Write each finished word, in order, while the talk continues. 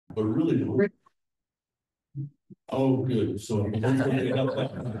but really, oh, good. So,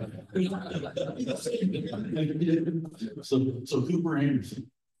 so Cooper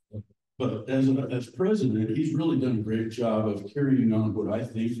Anderson. But as president, he's really done a great job of carrying on what I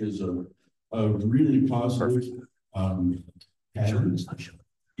think is a really positive pattern.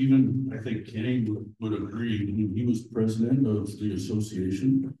 Even I think Kenny would agree. When he was president of the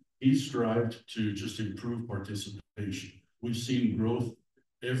association, he strived to just improve participation. We've seen growth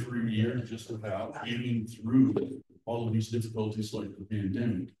every year, just about, even through all of these difficulties like the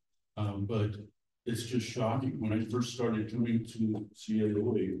pandemic. But it's just shocking. When I first started coming to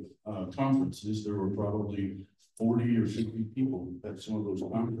CAOA conferences, there were probably 40 or 50 people at some of those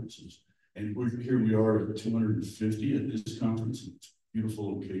conferences. And here we are at 250 at this conference. It's a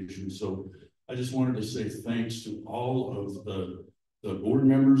beautiful location. So I just wanted to say thanks to all of the board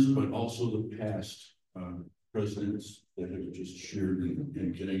members, but also the past presidents that have just shared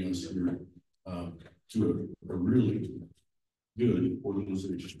in getting us here to a really good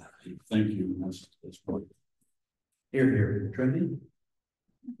organization. Thank you. That's part. Here, Trendy.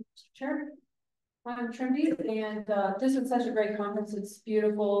 Sure. I'm Trendy, and this is such a great conference. It's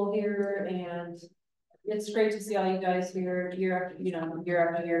beautiful here, and it's great to see all you guys here year after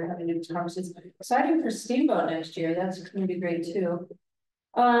year having new conferences. Exciting for Steamboat next year. That's going to be great too.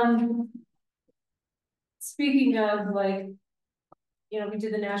 Speaking of, like, we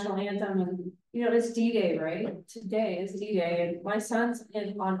did the national anthem, and it's D-Day, right? Today is D-Day, and my son's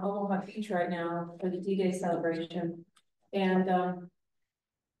on Omaha Beach right now for the D-Day celebration, and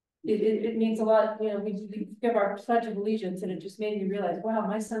it means a lot. We give our Pledge of Allegiance, and it just made me realize, wow,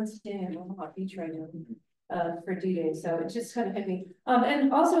 my son's staying in Omaha Beach right now for D-Day. So it just kind of hit me.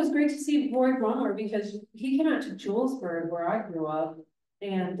 And also it's great to see Roy Romer, because he came out to Julesburg, where I grew up.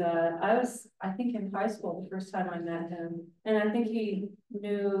 And I was, I think, in high school the first time I met him. And I think he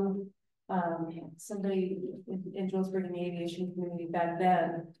knew somebody in Julesburg in the aviation community back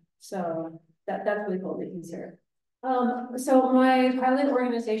then. So that's really cool that he's here. So my pilot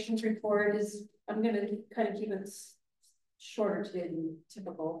organizations report is, I'm going to kind of keep it shorter today than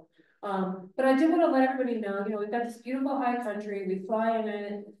typical. But I did want to let everybody know, we've got this beautiful high country, we fly in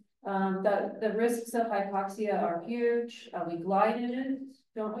it. The risks of hypoxia are huge. We glide in it,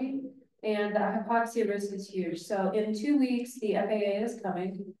 don't we? And the hypoxia risk is huge. So in 2 weeks, the FAA is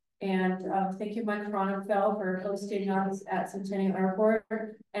coming. And thank you, Mike Cronenfeld, for hosting us at Centennial Airport,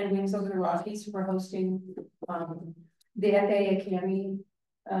 and Wings Over the Rockies for hosting the FAA Academy.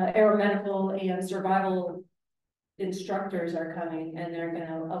 Aeromedical and survival instructors are coming, and they're going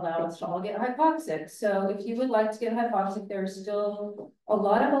to allow us to all get hypoxic. So if you would like to get hypoxic, there's still a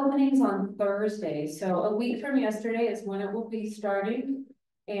lot of openings on Thursday. So a week from yesterday is when it will be starting,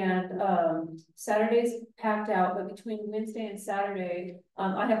 and Saturday's packed out, but between Wednesday and Saturday,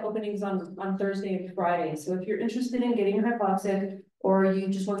 I have openings on Thursday and Friday. So if you're interested in getting hypoxic, or you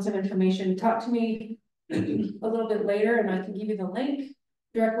just want some information, talk to me a little bit later, and I can give you the link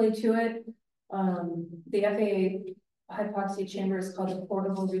directly to it. The FAA hypoxia chamber is called the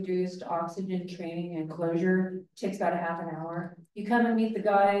Portable Reduced Oxygen Training and Closure. It takes about a half an hour. You come and meet the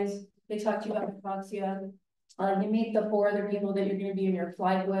guys. They talk to you about hypoxia. You meet the 4 other people that you're going to be in your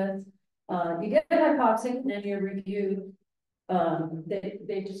flight with. You get hypoxic, and then you're reviewed.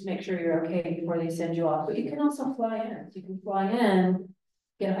 They just make sure you're okay before they send you off. But you can also fly in. You can fly in,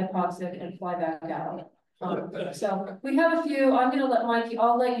 get hypoxic, and fly back out. So we have a few. I'm going to let Mikey,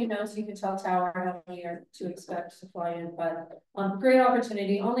 I'll let you know so you can tell Tower how many are to expect to fly in. But great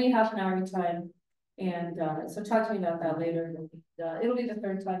opportunity, only half an hour time. And so talk to me about that later. It'll be the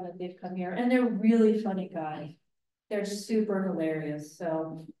 3rd time that they've come here, and they're really funny guys. They're super hilarious.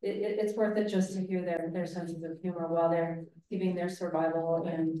 So it's worth it just to hear their senses of humor while they're giving their survival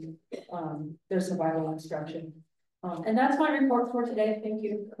and their survival instruction. And that's my report for today. Thank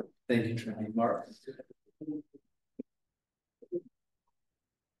you. Thank you, Trinity. Mark.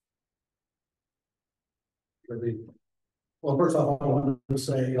 Well, first off, I wanted to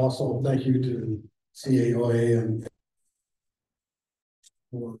say also thank you to CAOA and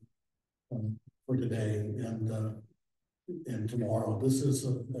for today and tomorrow. This is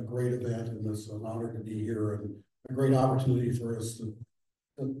a great event, and it's an honor to be here, and a great opportunity for us to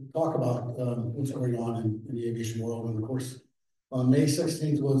talk about what's going on in the aviation world. And of course, May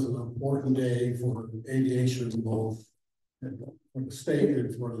 16th was an important day for aviation, both for the state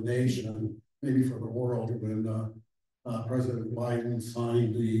and for the nation, maybe for the world, when President Biden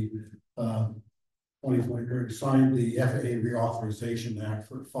signed the 2020 signed the FAA Reauthorization Act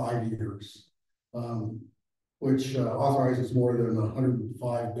for 5 years, which authorizes more than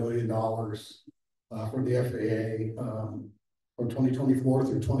 $105 billion for the FAA from 2024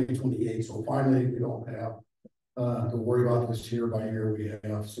 through 2028. So finally, we don't have to worry about this year by year. We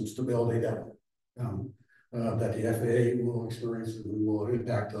have some stability that the FAA will experience and will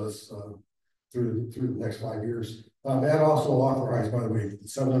impact us through the next 5 years. That also authorized, by the way,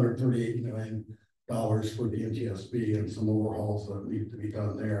 $738 million for the NTSB and some overhauls that need to be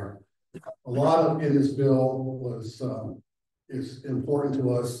done there. A lot of in this bill is important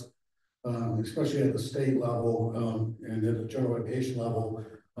to us, especially at the state level and at the general aviation level.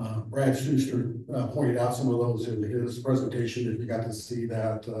 Brad Schuster pointed out some of those in his presentation, if you got to see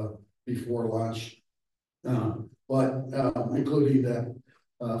that before lunch. But including that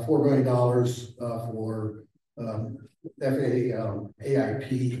 $4 billion for FAA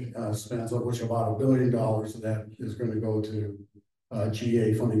AIP spends, of which about $1 billion of that is going to go to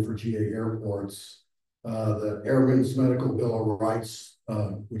GA funding for GA airports. The Airmen's Medical Bill of Rights,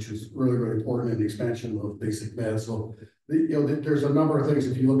 which is really, really important in the expansion of basic med. So, there's a number of things,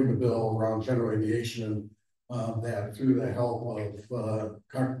 if you look at the bill around general aviation, that through the help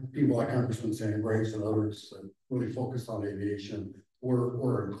of people like Congressman Sam Graves and others that really focused on aviation,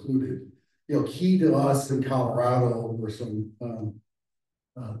 were included. Key to us in Colorado were some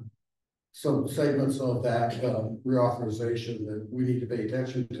segments of that reauthorization that we need to pay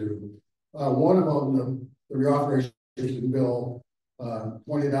attention to. One of them, the reauthorization bill,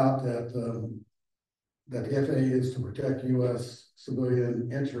 pointed out that the FAA is to protect U.S. civilian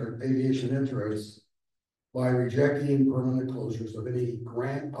aviation interests by rejecting permanent closures of any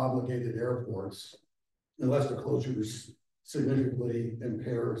grant-obligated airports unless the closures significantly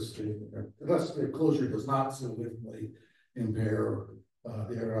unless the closure does not significantly impair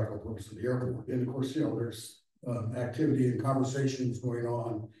the aeronautical purpose of the airport. And of course, there's activity and conversations going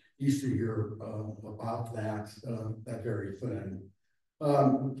on east of here about that very thing.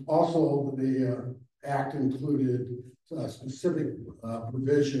 Also, the act included specific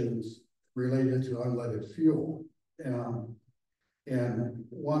provisions related to unleaded fuel. And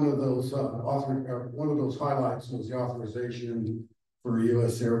one of those highlights was the authorization for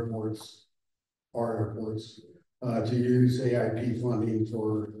U.S. airports, our airports, to use AIP funding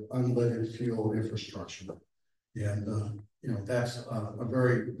for unleaded fuel infrastructure. And that's a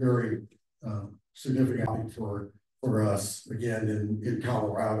very, very significant for us again in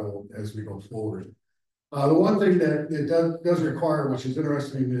Colorado as we go forward. The one thing that it does require, which is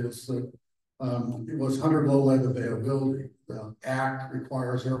interesting, is that it was 100 low lead availability. The Act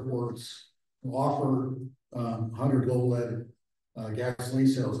requires airports to offer 100 low lead gasoline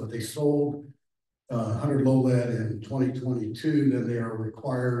sales. If they sold 100 low lead in 2022, then they are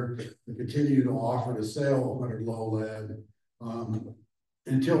required to continue to offer to sell 100 low lead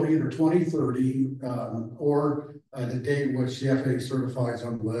until either 2030 or the date which the FAA certifies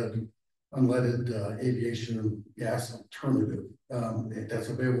unleaded aviation gas alternative that's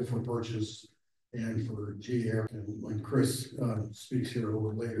available for purchase and for GA. And when Chris speaks here a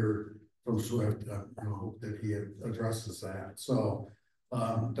little later from Swift, I hope that he addresses that. So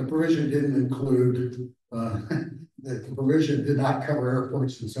the provision didn't include, the provision did not cover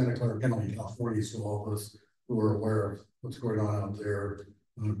airports in Santa Clara County, California. So all of us who are aware of what's going on out there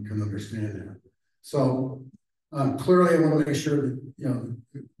can understand that. So clearly, I want to make sure that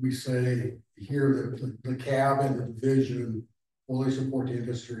we say here that the CAB and the division fully support the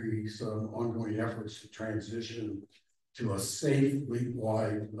industry's ongoing efforts to transition to a safe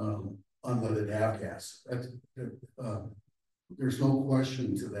fleet-wide unleaded avgas. There's no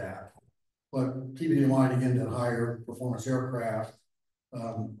question to that. But keeping in mind again that higher performance aircraft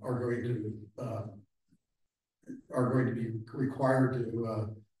are going to be required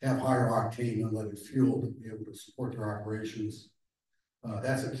to have higher octane unleaded fuel to be able to support their operations.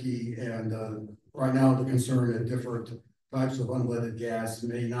 That's a key. And right now, the concern that different types of unleaded gas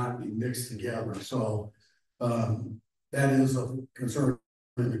may not be mixed together. So that is a concern.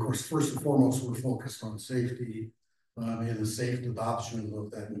 And of course, first and foremost, we're focused on safety and the safe adoption of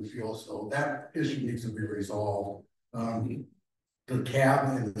that new fuel. So that issue needs to be resolved. The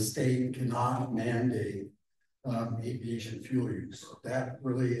CAB and the state cannot mandate aviation fuel use. That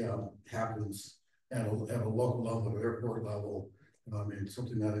really happens at a local level, at airport level, and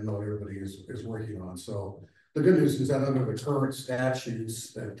something that I know everybody is working on. So the good news is that under the current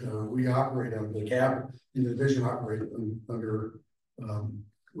statutes that we operate under, the CAB and the division operate under,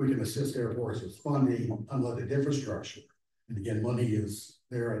 we can assist airports with funding unleaded infrastructure. And again, money is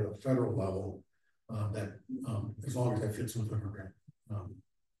there at a federal level that as long as that fits within our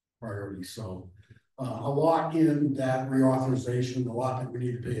priorities. So a lot in that reauthorization, a lot that we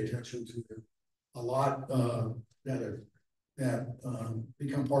need to pay attention to, a lot that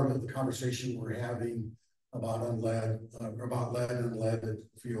become part of the conversation we're having about lead and leaded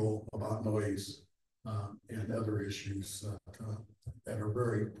fuel, about noise, and other issues that are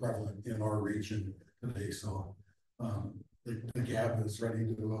very prevalent in our region today. So the GAB is ready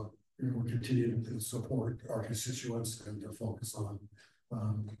to continue to support our constituents and to focus on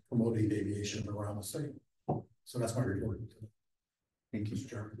promoting aviation around the state. So that's my report. Thank you, Mr.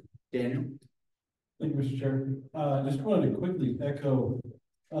 Chairman. Daniel. Thank you, Mr. Chair. Just wanted to quickly echo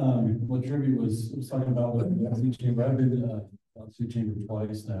what Jeremy was talking about with the LC chamber. I've been to LC chamber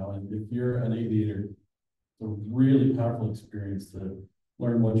twice now, and if you're an aviator, it's a really powerful experience to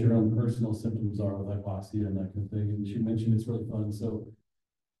learn what your own personal symptoms are with hypoxia and that kind of thing. And she mentioned it's really fun. So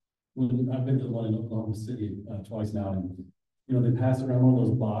I've been to the one in Oklahoma City twice now, and you know, they pass around all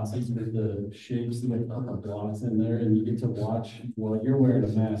those boxes with the shapes and they put the blocks in there, and you get to watch while you're wearing a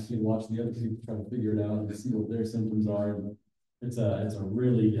mask. You watch the other people try to figure it out and see what their symptoms are. And it's a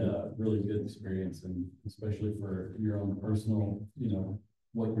really really good experience, and especially for your own personal, you know,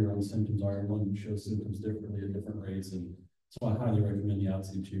 what your own symptoms are. One shows symptoms differently at different rates, and so I highly recommend the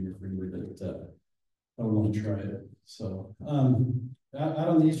outside chamber for anybody that I would want to try it. So out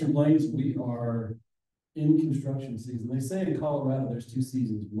on the Eastern Plains, we are in construction season. They say in Colorado there's two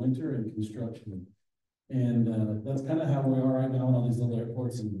seasons, winter and construction, and that's kind of how we are right now on all these other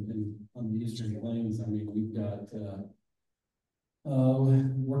airports and on the Eastern Plains. I mean, we've got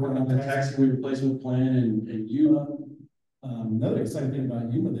working on the taxiway replacement plan in Yuma. Another exciting thing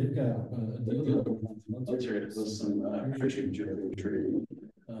about Yuma, they've got a deal with some fishing trade,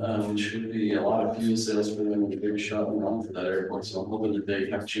 which would be a lot of fuel sales for them, which big shot on for that airport. So I'm hoping that they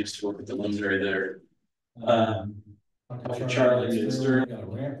have a chance to work with the military there. Charlie and Stern got a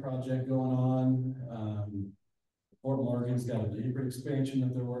ramp project going on. Fort Morgan's got a neighborhood expansion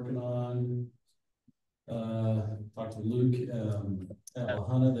that they're working on. Talked to Luke at La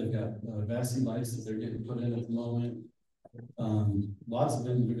Junta. They've got VASI lights that they're getting put in at the moment. Lots of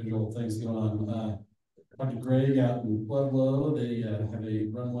individual things going on. Talked to Greg out in Pueblo. They have a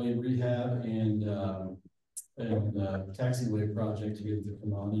runway rehab and taxiway project to get to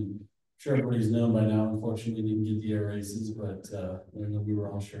come on. And I'm sure everybody's known by now. Unfortunately, we didn't get the air races, but we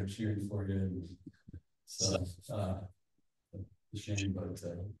were all cheering for you. And so a shame, but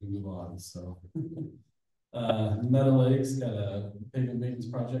we move on. So Meadow Lake's got a pavement maintenance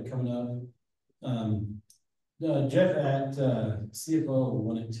project coming up. Jeff at CFO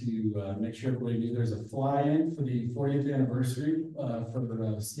wanted to make sure everybody knew there's a fly-in for the 40th anniversary for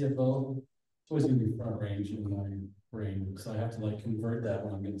the CFO. It's always going to be front range in my brain, so I have to like convert that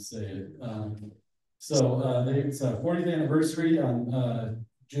when I'm going to say it. It's 40th anniversary on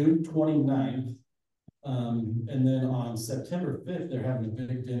June 29th. And then on September 5th, they're having a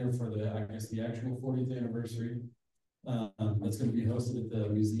big dinner for the actual 40th anniversary. That's going to be hosted at the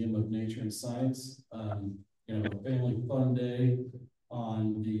Museum of Nature and Science. Family fun day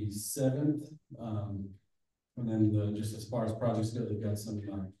on the 7th. And then just as far as projects go, they've got some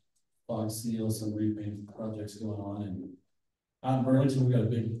fog seal, some repaint projects going on. And out in Burlington, we've got a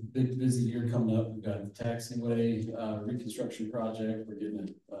big busy year coming up. We've got the taxiway reconstruction project. We're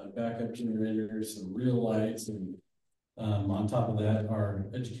getting a backup generator, some real lights, and on top of that, our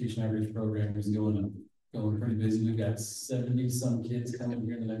education outreach program is going pretty busy. We've got 70 some kids coming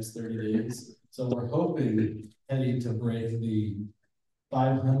here in the next 30 days. So we're hoping heading to break the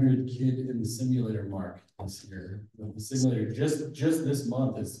 500 kid in the simulator mark this year. The simulator just this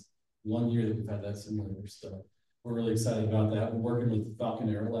month is 1 year that we've had that simulator. So we're really excited about that. We're working with the Falcon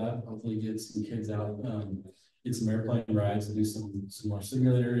Air Lab, hopefully get some kids out, get some airplane rides, and do some more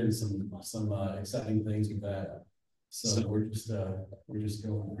simulator and some exciting things with that. So we're just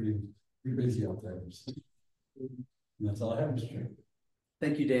going pretty busy out there. And that's all I have, Mr. Chair.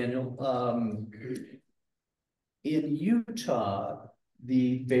 Thank you, Daniel. In Utah,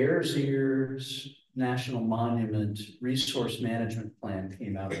 the Bears Ears National Monument Resource Management Plan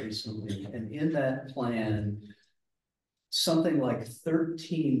came out recently. And in that plan, something like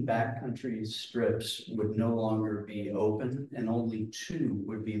 13 backcountry strips would no longer be open and only 2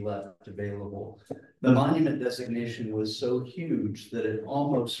 would be left available. The monument designation was so huge that it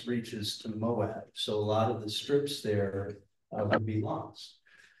almost reaches to Moab. So a lot of the strips there would be lost.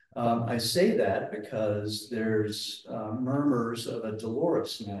 I say that because there's murmurs of a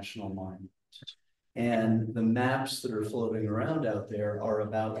Dolores National Monument. And the maps that are floating around out there are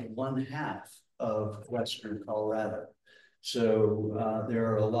about 1/2 of Western Colorado. So there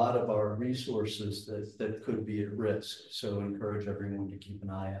are a lot of our resources that could be at risk. So encourage everyone to keep an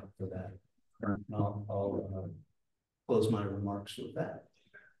eye out for that. And I'll close my remarks with that.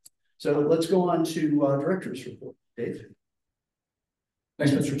 So let's go on to director's report. Dave.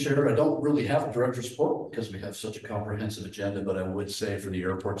 Thanks, Mr. Chair. I don't really have a director's report because we have such a comprehensive agenda, but I would say for the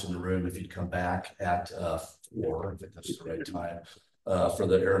airports in the room, if you'd come back at 4, I think that's the right time. For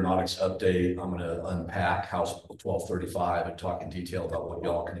the aeronautics update, I'm going to unpack House 1235 and talk in detail about what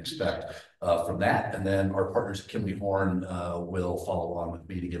y'all can expect from that. And then our partners at Kimley Horn will follow on with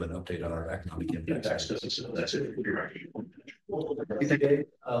me to give an update on our economic impact. That's it.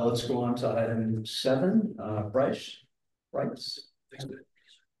 Let's go on to item 7. Bryce.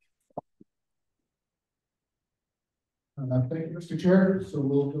 Thank you, Mr. Chair. So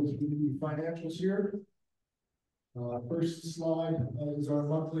we'll go through the financials here. First slide is our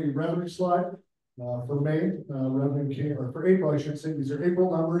monthly revenue slide. For May, revenue came, or for April, I should say, these are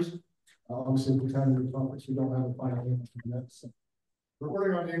April numbers. Obviously, at the time of the conference, we don't have a final answer yet. So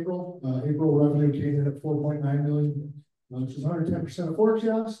reporting on April, April revenue came in at 4.9 million, which is 110% of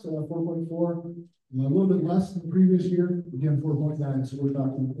forecast, 4.4, a little bit less than the previous year, again, 4.9, so we're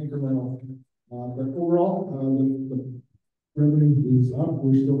talking incremental. But overall, the revenue is up.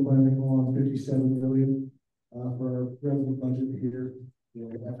 We're still planning on 57 million for our revenue budget here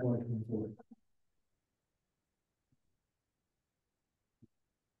in FY24.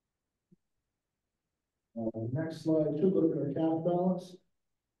 Next slide, should look at our cash balance.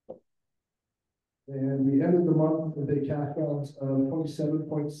 And we ended the month with a cash balance of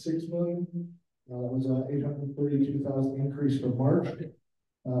 27.6 million. That was an 832,000 increase from March.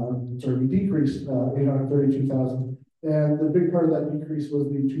 Sorry, we decreased 832,000. And the big part of that decrease was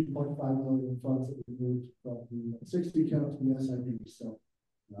the 2.5 million funds that we moved from the 60 account to the SIP. So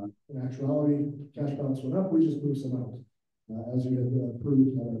in actuality, cash balance went up, we just moved some out. As we had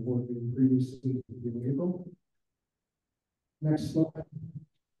approved at our board meeting previously in April. Next slide.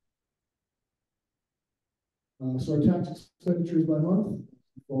 So our tax expenditures by month,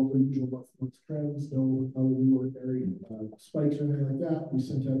 all the usual month trends, no ordinary spikes or anything like that. We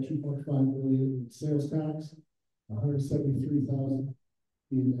sent out 2.5 million in sales tax, 173,000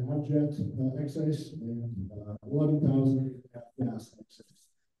 in abject excise, and 11,000 in gas excise.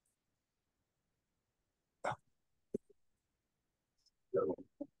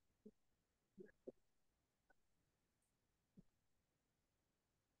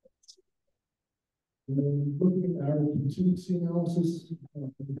 And looking at our contingency analysis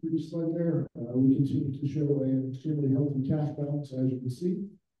from the previous slide there, we continue to show an extremely healthy cash balance, as you can see,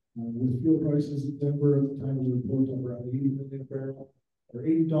 with fuel prices in Denver at the time of the report of around 80 million a barrel, or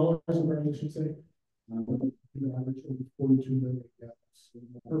 $80 a barrel, I should say. Average of 42 million gallons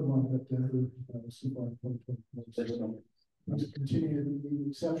per month at Denver so far in 2024. We continue to be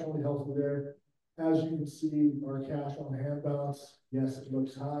exceptionally healthy there. As you can see, our cash on hand balance, yes, it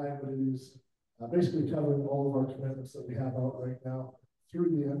looks high, but it is basically covering all of our commitments that we have out right now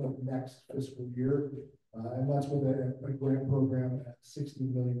through the end of next fiscal year. And that's with a grant program at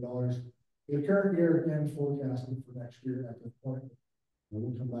 $60 million. The current year and forecasting for next year at this point.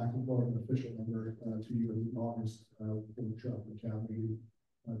 We'll come back and forth an official number to you in August for the Trump and Cal meeting.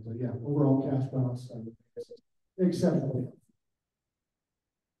 But yeah, overall cash balance exceptionally.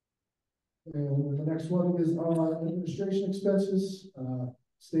 And the next one is administration expenses.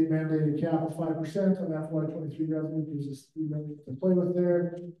 State mandated cap of 5% on FY23 revenue gives us $3 million to play with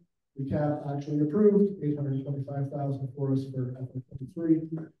there. The cap actually approved $825,000 for us for FY23,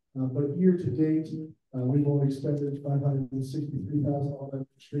 but year to date we've only expended $563,000 on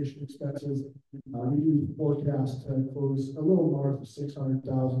administration expenses. We do forecast to close a little north of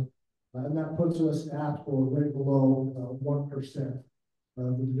 $600,000, and that puts us at or right below 1%.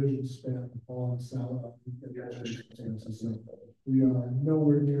 The division spent on salary expenses. So we are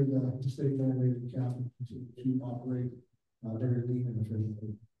nowhere near the state mandated cap and continue to operate very lean and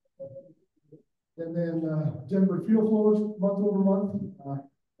efficiently. And then Denver fuel flows month over month.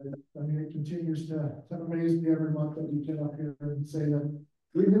 I mean, it continues to amaze me every month that we get up here and say that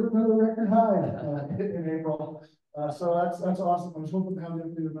we hit another record high in April. So that's awesome. I was hoping to have the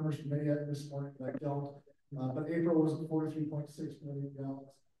updated numbers from May this morning, but I don't. But April was 43.6 million gallons,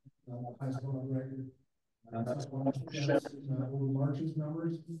 highest one on record. That's over March's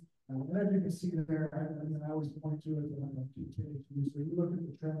numbers. And as you can see there, I always point to it and I continue to use. So you look at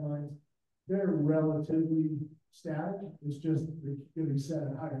the trend lines, they're relatively static. It's just getting set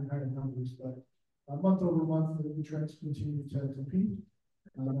at higher and higher numbers. But month over month, the trends continue to peak.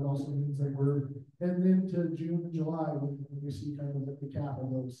 That also means that we're heading into June and July when we see kind of the cap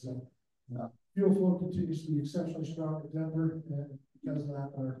of those. So, fuel flow continues to be exceptionally strong at Denver, and because of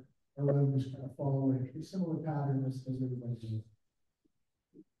that, our revenues kind of follow a similar pattern as everybody does.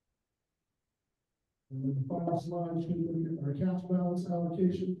 And then the final slide is our cash balance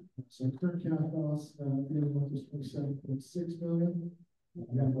allocation. So current cash balance is 27.6 million.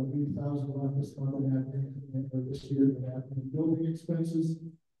 We have about 80,000 left this month in admin, or this year in admin building expenses.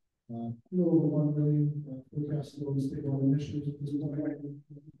 A little over 1 million forecast for the state-level initiatives at this point.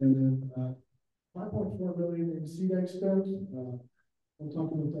 And then 5.4 million in CDEC spend. We'll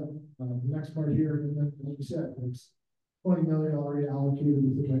talk about that the next part here. And then, like we said, there's 20 million already allocated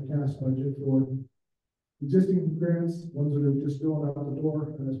within my cash budget for existing grants, ones that are just going out the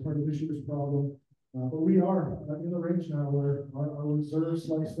door as part of this year's problem. But we are in the range now where our reserve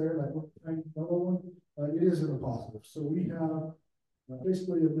slice there, that one, it is in the positive. So we have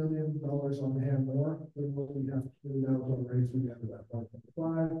basically $1 million on hand more than what we have to pay out on rates we have at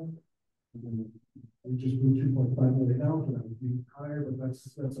 5.5. We just moved 2.5 million out, and that would be higher, but that's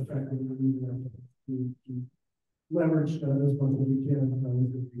effectively to leverage as much as we can with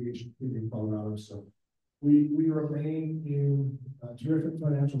the creation in Colorado. So we remain in terrific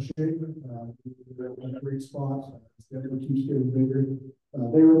financial shape. We're in a great spot. Denver keeps getting bigger.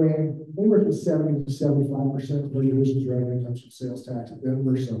 They were at 70 to 75% of their division's revenue comes from sales tax at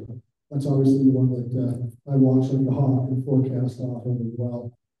Denver. So that's obviously the one that I watch like the hawk and forecast off of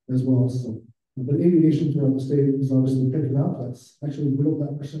as well. So, but aviation throughout the state is obviously picking up. That's actually whittled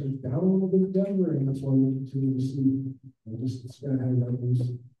that percentage down a little bit in Denver, and that's why we continue to see just sky high revenues.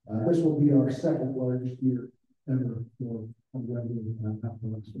 This will be our second largest year ever for revenue after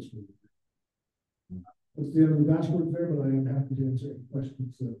next fiscal year. That's the end of the dashboard there, but I am happy to answer any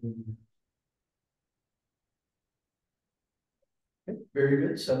questions. Okay, very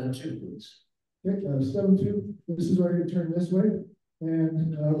good. 7.2, please. Okay, 7.2. This is where you turn this way.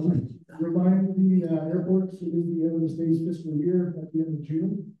 And remind the airports it is the end of the state's fiscal year at the end of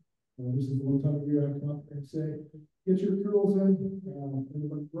June. This is the one time of year I come up and say, get your accruals in.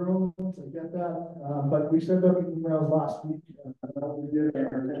 Everybody groans, I get that. But we sent out emails last week about what we did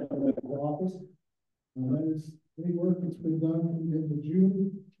at our office. That is any work that's been done in the end of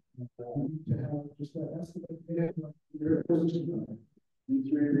June. To have just that estimate your position. These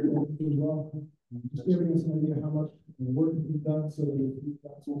three as well. Just giving us an idea how much work has been done so that if you've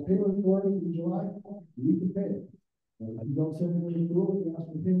got some payment for it in July, we can pay it. If you don't send me any rule, if you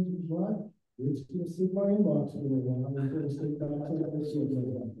ask for payment in July, it's going to sit in my inbox for a while.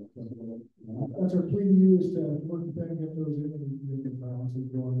 That's our plea to you is to work with them, get those in, and make the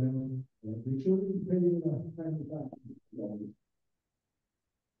balances going down. Make sure we can pay you enough time to back.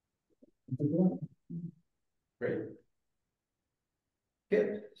 Great.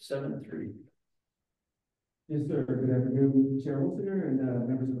 Kip, 7.3. Yes, sir. Good afternoon, Chair Holsinger and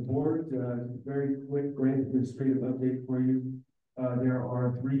members of the board. Very quick grant administrative update for you. There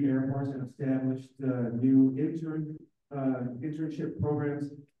are 3 airports that have established new internship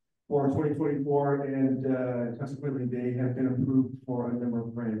programs for 2024, and consequently they have been approved for a number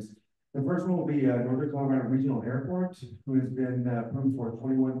of grants. The first one will be Northern Colorado Regional Airport, who has been approved for a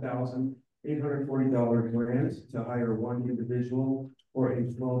 $21,840 grant to hire 1 individual for a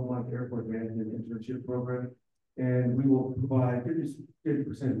 12-month airport management internship program. And we will provide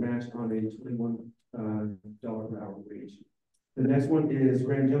 50% match on a $21 per hour wage. The next one is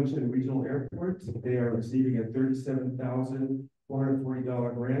Grand Junction Regional Airport. They are receiving a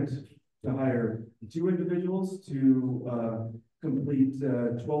 $37,440 grant to hire 2 individuals to complete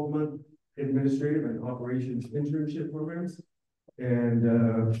 12-month administrative and operations internship programs. And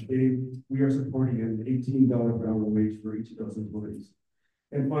we are supporting an $18 per hour wage for each of those employees.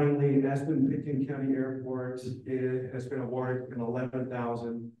 And finally, Aspen-Pitkin County Airport has been awarded an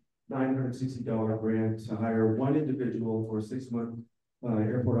 $11,960 grant to hire 1 individual for a 6-month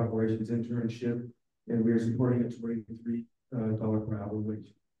airport operations internship, and we are supporting a $23 per hour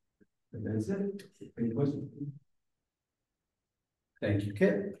wage. And that's it. Any questions? Thank you,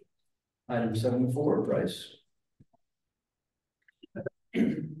 Kip. Item 7.4, Bryce.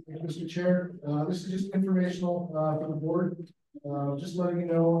 Mr. Chair, this is just informational for the board. Just letting you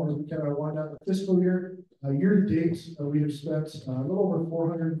know as we kind of wind up the fiscal year. Year to date, we have spent a little over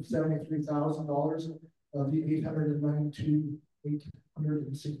 $473,000 of the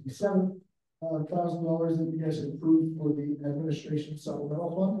 $867,000 that you guys approved for the administration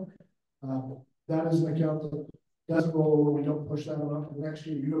supplemental fund. That is an account that doesn't roll over. We don't push that amount for next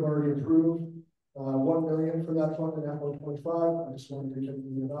year. You have already approved $1 million for that fund in FY25. I just wanted to give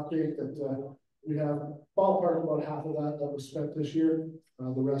you an update that we have ballpark about half of that was spent this year.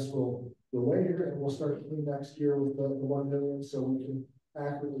 The rest will go away here, and we'll start to clean next year with the $1 million, so we can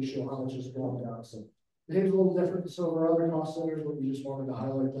accurately show how much is going down. So it is a little different than some of our other cost centers, but we just wanted to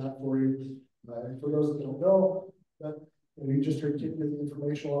highlight that for you. And for those that don't know, that you just heard Kip give the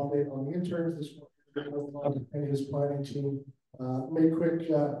informational update on the interns. This one and his planning team made quick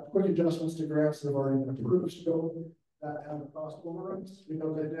adjustments to grants that have already been approved. So that kind of cost overruns, you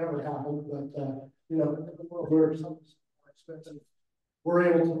know, that never happened, but, you know, where some more expensive,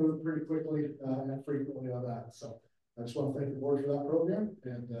 we're able to move pretty quickly, and frequently on that, so I just want to thank the board for that program,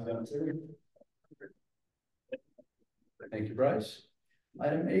 and, that's everything. Thank you, Bryce.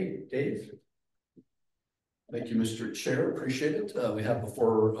 Item 8, Dave. Thank you, Mr. Chair. Appreciate it. We have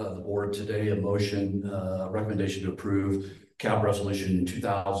before the board today a motion, recommendation to approve CAB Resolution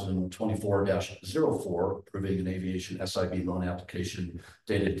 2024-04, approving an aviation SIB loan application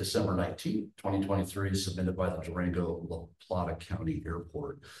dated December 19, 2023, submitted by the Durango La Plata County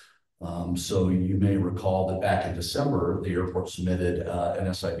Airport. So you may recall that back in December, the airport submitted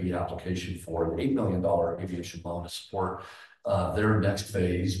an SIB application for an $8 million aviation loan to support their next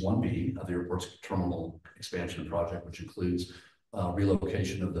phase 1B of the airport's terminal expansion project, which includes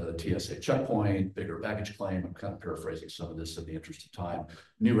relocation of the TSA checkpoint, bigger baggage claim. I'm kind of paraphrasing some of this in the interest of time.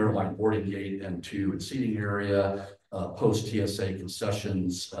 New airline boarding gate and seating area, post TSA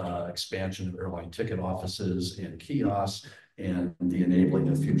concessions, expansion of airline ticket offices and kiosks, and the enabling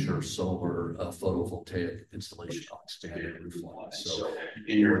of future solar photovoltaic installation on expanded roof lines. So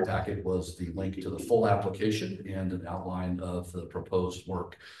in your packet was the link to the full application and an outline of the proposed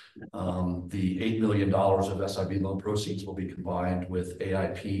work. The $8 million of SIB loan proceeds will be combined with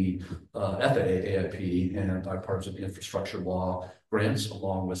AIP, FAA, AIP, and bipartisan infrastructure law grants,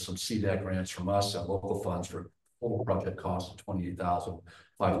 along with some CDAC grants from us and local funds for total project cost of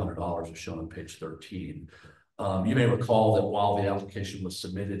 $28,500 as shown on page 13. You may recall that while the application was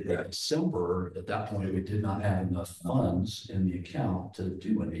submitted in December, at that point, we did not have enough funds in the account to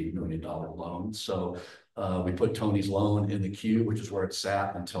do an $8 million loan. So we put Tony's loan in the queue, which is where it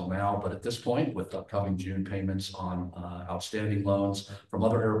sat until now. But at this point, with upcoming June payments on outstanding loans from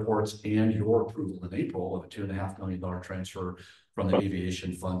other airports and your approval in April of a $2.5 million transfer from the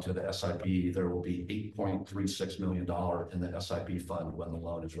aviation fund to the SIB, there will be $8.36 million in the SIB fund when the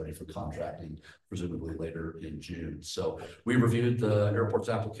loan is ready for contracting, presumably later in June. So we reviewed the airport's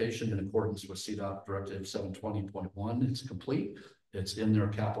application in accordance with CDOT Directive 720.1. It's complete. It's in their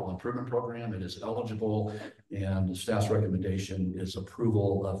capital improvement program. It is eligible, and the staff's recommendation is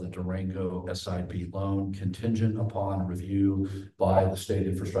approval of the Durango SIB loan contingent upon review by the State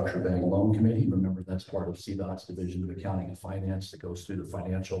Infrastructure Bank Loan Committee. Remember, that's part of CDOT's Division of Accounting and Finance that goes through the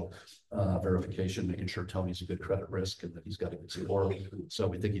financial verification, making sure Tony's a good credit risk and that he's got a good score. So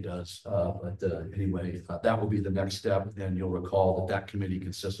we think he does. Anyway, that will be the next step. And you'll recall that committee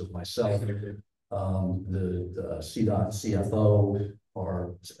consists of myself, the CDOT CFO,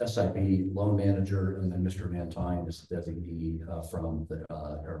 our SIB loan manager, and then Mr. Mantine is the designee from the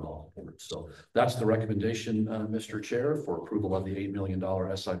Aeronautical Board. So that's the recommendation, Mr. Chair, for approval of the $8 million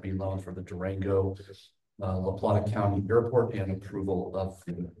SIB loan for the Durango La Plata County Airport and approval of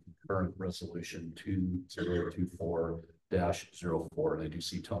the current resolution 2024-04. And I do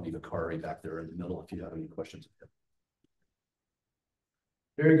see Tony Vicari back there in the middle if you have any questions.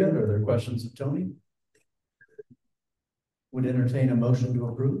 Very good. Are there questions of Tony? Would entertain a motion to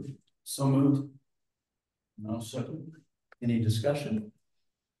approve. So moved. No, second. Any discussion?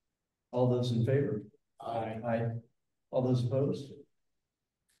 All those in favor? Aye. Aye. All those opposed?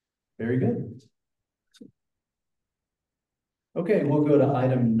 Very good. Okay, we'll go to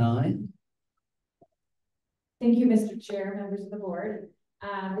item 9. Thank you, Mr. Chair, members of the board.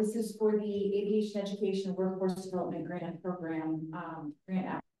 This is for the Aviation Education Workforce Development Grant Program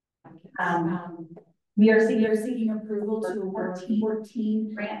grant application. We are seeking approval to award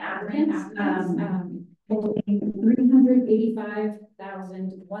 14 grant applicants, totaling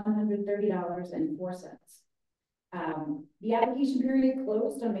 $385,130.04. The application period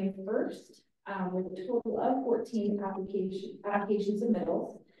closed on May 1st, with a total of 14 application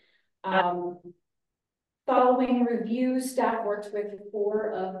submittals. Following review, staff worked with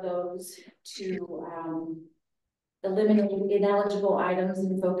 4 of those to eliminate ineligible items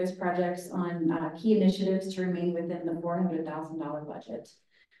and focus projects on key initiatives to remain within the $400,000 budget.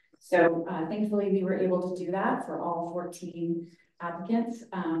 So thankfully, we were able to do that for all 14 applicants.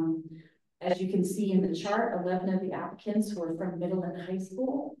 As you can see in the chart, 11 of the applicants were from middle and high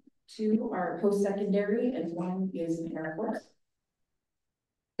school, 2 are post-secondary, and 1 is an Air Force.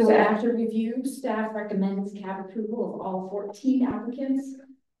 So after review, staff recommends CAB approval of all 14 applicants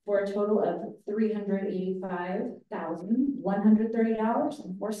for a total of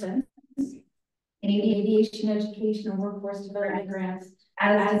 $385,130.04 in aviation education and workforce development grants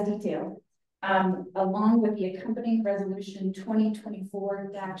as detailed, along with the accompanying resolution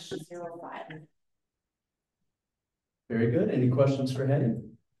 2024-05. Very good. Any questions for Hetty?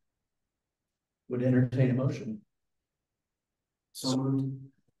 Would entertain a motion. So moved.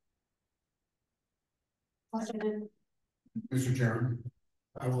 Mr. Chairman,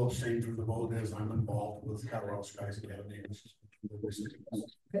 I will abstain from the vote as I'm involved with Colorado Skies Academy.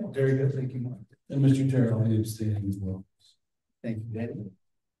 Okay, very good, thank you, Mark. And Mr. Chair, I'll be abstaining as well. Thank you, David.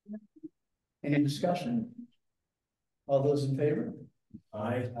 Any discussion? All those in favor?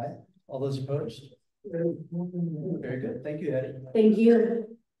 Aye. Aye. All those opposed? Very good, thank you, Eddie. Thank you.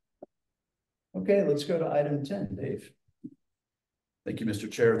 Okay, let's go to item 10, Dave. Thank you,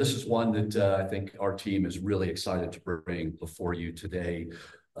 Mr. Chair. This is one that I think our team is really excited to bring before you today.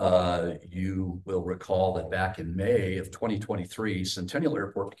 You will recall that back in May of 2023, Centennial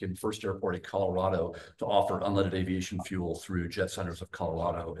Airport became the first airport in Colorado to offer unleaded aviation fuel through Jet Centers of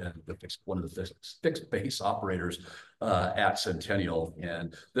Colorado, and one of the fixed base operators at Centennial.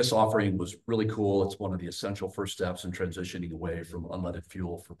 And this offering was really cool. It's one of the essential first steps in transitioning away from unleaded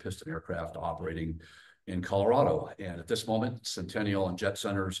fuel for piston aircraft operating in Colorado. And at this moment, Centennial and Jet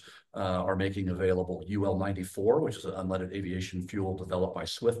Centers are making available UL-94, which is an unleaded aviation fuel developed by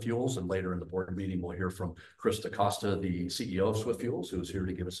Swift Fuels. And later in the board meeting, we'll hear from Chris DaCosta, the CEO of Swift Fuels, who is here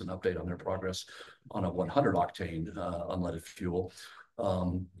to give us an update on their progress on a 100 octane unleaded fuel.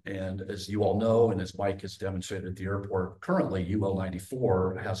 And as you all know, and as Mike has demonstrated at the airport, currently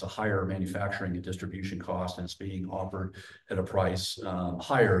UL-94 has a higher manufacturing and distribution cost, and it's being offered at a price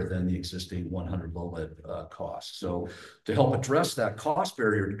higher than the existing 100 low lead cost. So to help address that cost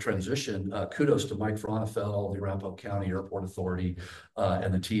barrier to transition, kudos to Mike Fronefeld, the Arapahoe County Airport Authority,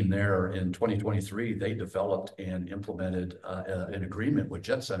 and the team there. In 2023, they developed and implemented an agreement with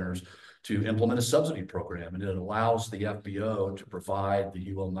Jet Centers to implement a subsidy program, and it allows the FBO to provide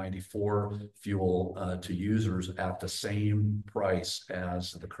the UL-94 fuel to users at the same price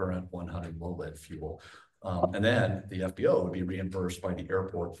as the current 100 low lead fuel. And then the FBO would be reimbursed by the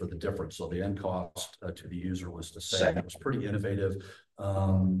airport for the difference. So the end cost to the user was the same. It was pretty innovative.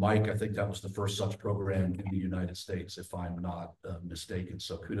 Mike, I think that was the first such program in the United States, if I'm not mistaken.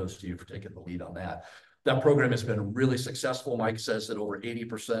 So kudos to you for taking the lead on that. That program has been really successful. Mike says that over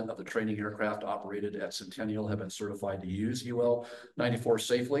 80% of the training aircraft operated at Centennial have been certified to use UL-94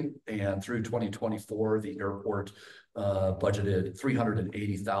 safely. And through 2024, the airport budgeted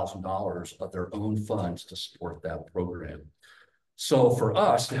 $380,000 of their own funds to support that program. So for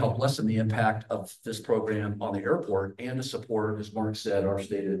us to help lessen the impact of this program on the airport and to support, as Mark said, our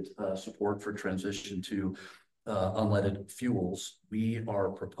stated support for transition to unleaded fuels, we are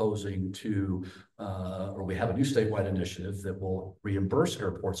proposing to, or we have a new statewide initiative that will reimburse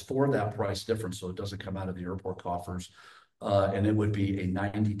airports for that price difference, so it doesn't come out of the airport coffers. And it would be a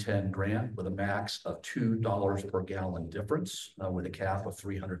 90-10 grant with a max of $2 per gallon difference, with a cap of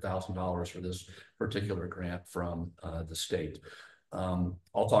 $300,000 for this particular grant from the state.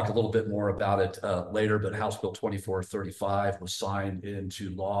 I'll talk a little bit more about it later, but House Bill 2435 was signed into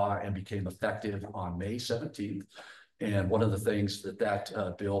law and became effective on May 17th. And one of the things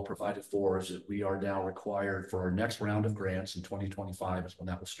that bill provided for is that we are now required for our next round of grants in 2025 is when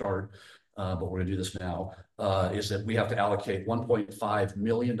that will start. But we're going to do this now, is that we have to allocate $1.5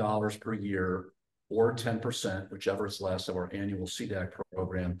 million per year or 10%, whichever is less, of our annual CDAC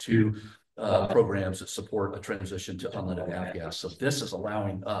program to programs that support a transition to unleaded avgas. So this is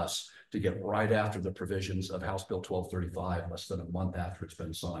allowing us to get right after the provisions of House Bill 1235, less than a month after it's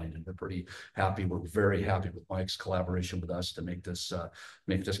been signed. And we're pretty happy. We're very happy with Mike's collaboration with us to make this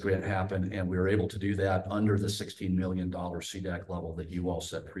grant happen. And we were able to do that under the $16 million CDAC level that you all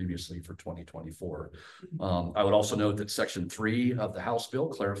set previously for 2024. I would also note that Section 3 of the House bill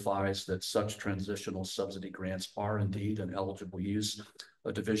clarifies that such transitional subsidy grants are indeed an eligible use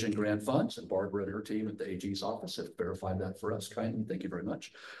of division grant funds, and Barbara and her team at the AG's office have verified that for us kindly. Thank you very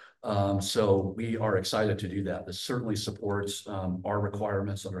much. So we are excited to do that. This certainly supports our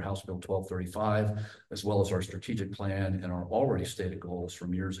requirements under House Bill 1235, as well as our strategic plan and our already stated goals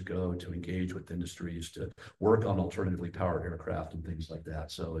from years ago to engage with industries to work on alternatively powered aircraft and things like that.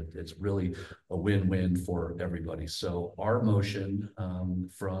 So it's really a win-win for everybody. So our motion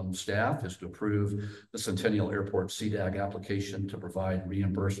from staff is to approve the Centennial Airport CDAG application to provide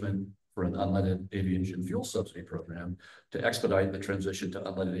reimbursement for an unleaded aviation fuel subsidy program to expedite the transition to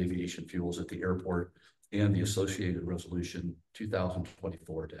unleaded aviation fuels at the airport and the associated resolution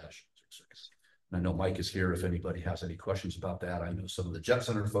 2024-06. And I know Mike is here if anybody has any questions about that. I know some of the Jet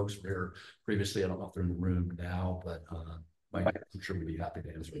Center folks were here previously. I don't know if they're in the room now, but Mike, I'm sure we'd be happy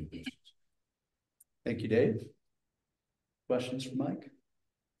to answer any questions. Thank you, Dave. Questions for Mike?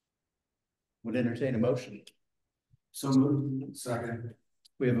 Would entertain a motion. So moved. Second.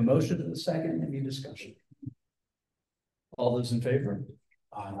 We have a motion and a second. Any discussion? All those in favor?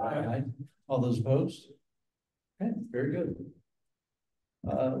 Aye. All those opposed? Okay, very good.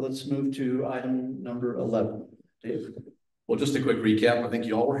 Let's move to item number 11. Dave. Well, just a quick recap. I think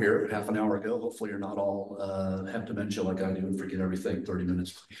you all were here half an hour ago. Hopefully you're not all have dementia like I do and forget everything 30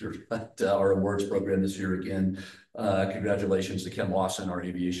 minutes later. But our awards program this year again, congratulations to Ken Lawson, our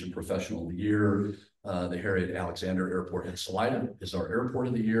Aviation Professional of the Year. The Harriet Alexander Airport in Salida is our Airport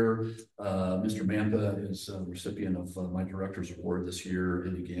of the Year. Mr. Mampa is a recipient of my Director's Award this year.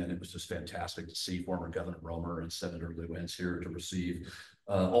 And again, it was just fantastic to see former Governor Romer and Senator Lou Entz here to receive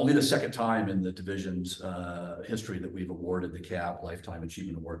only the second time in the division's history that we've awarded the CAP Lifetime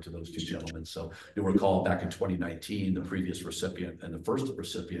Achievement Award to those two gentlemen. So you'll recall back in 2019, the previous recipient and the first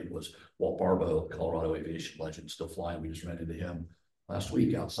recipient was Walt Barbo, Colorado aviation legend, still flying. We just ran into him last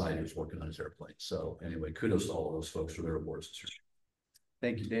week outside. He was working on his airplane. So anyway, kudos to all of those folks for their awards this year.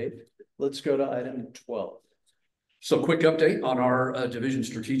 Thank you, Dave. Let's go to item 12. So quick update on our division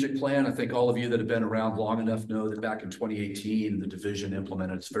strategic plan. I think all of you that have been around long enough know that back in 2018, the division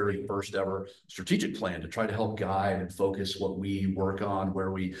implemented its very first ever strategic plan to try to help guide and focus what we work on,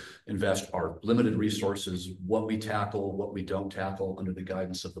 where we invest our limited resources, what we tackle, what we don't tackle under the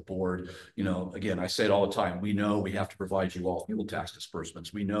guidance of the board. You know, again, I say it all the time. We know we have to provide you all fuel tax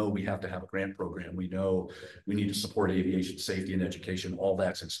disbursements. We know we have to have a grant program. We know we need to support aviation safety and education. All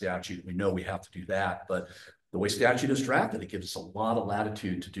that's in statute. We know we have to do that, but the way statute is drafted, it gives us a lot of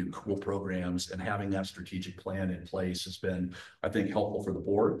latitude to do cool programs, and having that strategic plan in place has been, I think, helpful for the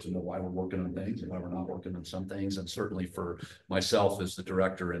board to know why we're working on things and why we're not working on some things. And certainly for myself as the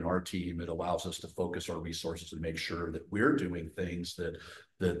director and our team, it allows us to focus our resources and make sure that we're doing things that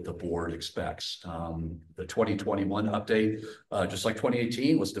the board expects. The 2021 update, just like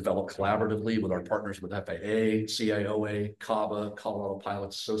 2018, was developed collaboratively with our partners with FAA, CIOA, CABA, Colorado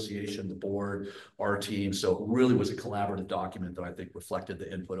Pilots Association, the board, our team. So it really was a collaborative document that I think reflected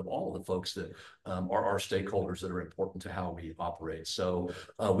the input of all of the folks that are our stakeholders that are important to how we operate. So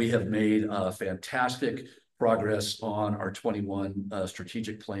we have made fantastic progress on our 21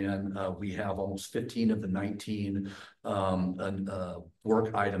 strategic plan. We have almost 15 of the 19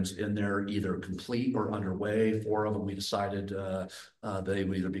 work items in there, either complete or underway. 4 of them we decided they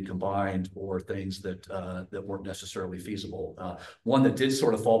would either be combined or things that that weren't necessarily feasible. One that did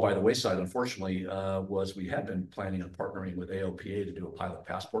sort of fall by the wayside, unfortunately, was we had been planning on partnering with AOPA to do a pilot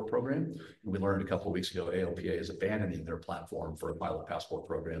passport program. We learned a couple of weeks ago AOPA is abandoning their platform for a pilot passport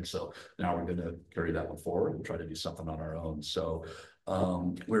program. So now we're going to carry that one forward and try to do something on our own. So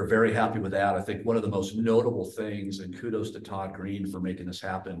we're very happy with that. I think one of the most notable things, and kudos to Todd Green for making this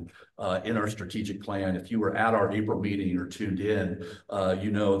happen in our strategic plan. If you were at our April meeting or tuned in,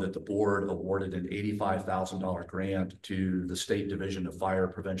 you know that the board awarded an $85,000 grant to the State Division of Fire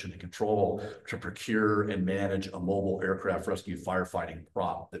Prevention and Control to procure and manage a mobile aircraft rescue firefighting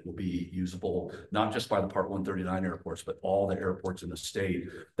prop that will be usable not just by the Part 139 airports, but all the airports in the state.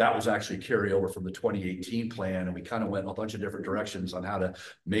 That was actually carryover from the 2018 plan, and we kind of went a bunch of different directions on how to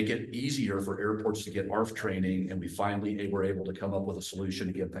make it easier for airports to get ARF training. And we finally were able to come up with a solution,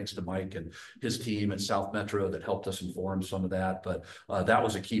 again, thanks to Mike and his team at South Metro that helped us inform some of that. But that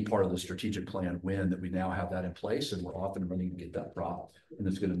was a key part of the strategic plan win, that we now have that in place and we're off and running to get that prop. And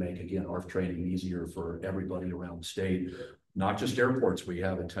it's going to make, again, ARF training easier for everybody around the state. Not just airports, we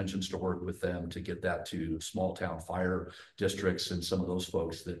have intentions to work with them to get that to small town fire districts and some of those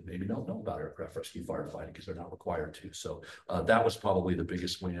folks that maybe don't know about aircraft rescue firefighting because they're not required to. So that was probably the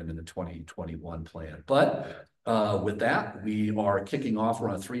biggest win in the 2021 plan. But with that, we are kicking off. We're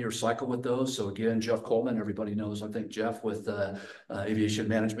on a 3-year cycle with those. So again, Jeff Coleman, everybody knows, I think, Jeff with Aviation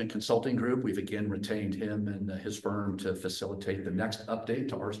Management Consulting Group. We've again retained him and his firm to facilitate the next update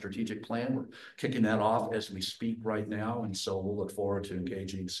to our strategic plan. We're kicking that off as we speak right now. And so we'll look forward to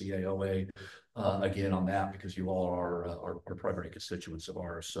engaging CAOA again on that, because you all are our primary constituents of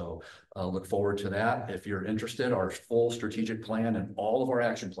ours. So look forward to that. If you're interested, our full strategic plan and all of our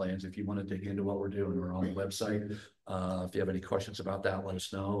action plans, if you want to dig into what we're doing, we're on the website. If you have any questions about that, let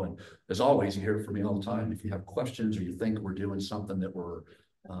us know. And as always, you hear from me all the time. If you have questions or you think we're doing something that we're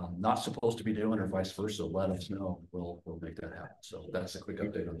not supposed to be doing or vice versa, let us know. We'll make that happen. So that's a quick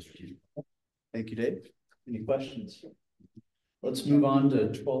update on the strategic. Thank you, Dave. Any questions? Let's move on to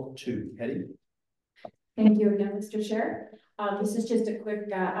 12.2. Hetty. Thank you again, Mr. Chair. This is just a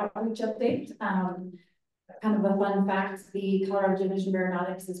quick outreach update. Kind of a fun fact, the Colorado Division of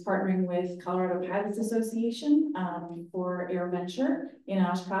Aeronautics is partnering with Colorado Pilots Association for AirVenture in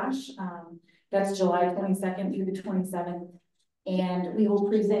Oshkosh. That's July 22nd through the 27th. And we will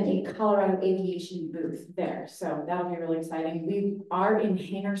present a Colorado aviation booth there. So that'll be really exciting. We are in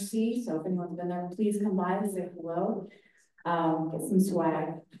Hangar C, so if anyone's been there, please come by and say hello. Get some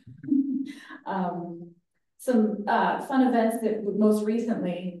swag. Some fun events that most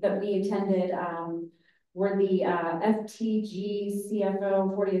recently that we attended were the FTG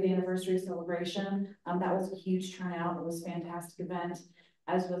CFO 40th anniversary celebration. That was a huge turnout. It was a fantastic event,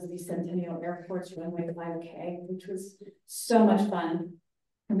 as was the Centennial Airport's runway 5K, which was so much fun.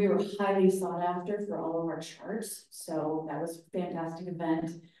 And we were highly sought after for all of our charts. So that was a fantastic event,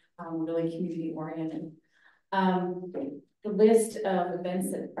 really community oriented. The list of events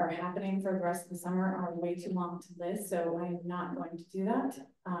that are happening for the rest of the summer are way too long to list, so I'm not going to do that.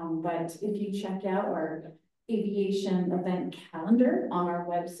 But if you check out our aviation event calendar on our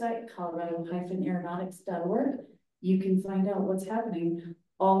website, colorado-aeronautics.org, you can find out what's happening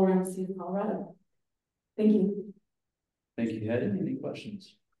all around the state of Colorado. Thank you. Thank you, Hetty. Any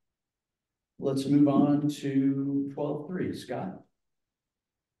questions? Let's move on to 12.3. Scott.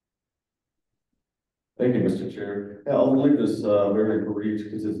 Thank you, Mr. Chair. Yeah, I'll leave this very brief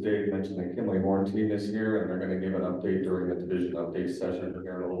because as Dave mentioned, the Kimley Horn team is here and they're going to give an update during the division update session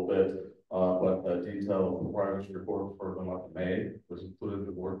here in a little bit. But the detailed progress report for the month of May was included in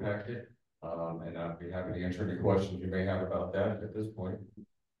the board packet. And I'd be happy to answer any questions you may have about that at this point.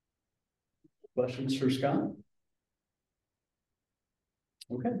 Questions for Scott?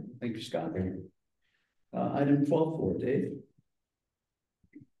 Okay, thank you, Scott. Thank you. Item 12.4, Dave.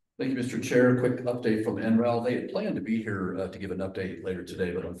 Thank you, Mr. Chair. Quick update from NREL. They had planned to be here to give an update later today,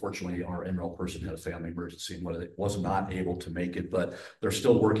 but unfortunately our NREL person had a family emergency and was not able to make it, but they're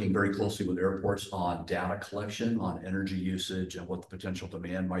still working very closely with airports on data collection, on energy usage and what the potential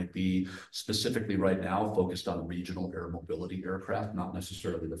demand might be, specifically right now focused on regional air mobility aircraft, not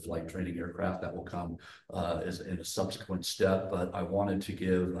necessarily the flight training aircraft. That will come as in a subsequent step. But I wanted to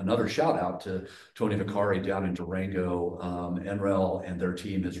give another shout out to Tony Vicari down in Durango. NREL and their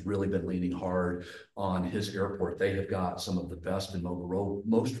team has really been leaning hard on his airport. They have got some of the best and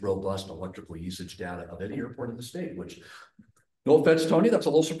most robust electrical usage data of any airport in the state, which, no offense, Tony, that's a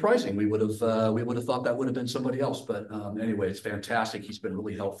little surprising. We would have thought that would have been somebody else. But anyway, it's fantastic. He's been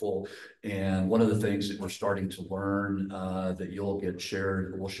really helpful. And one of the things that we're starting to learn that you'll get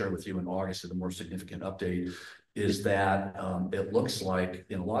shared, we'll share with you in August in a more significant update, is that it looks like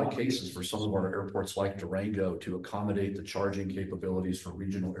in a lot of cases for some of our airports like Durango to accommodate the charging capabilities for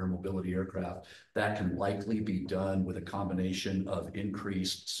regional air mobility aircraft, that can likely be done with a combination of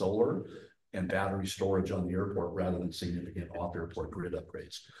increased solar and battery storage on the airport rather than significant off-airport grid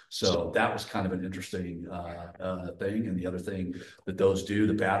upgrades. So that was kind of an interesting thing. And the other thing that those do,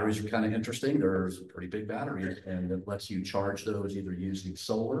 the batteries are kind of interesting. There's a pretty big battery and it lets you charge those either using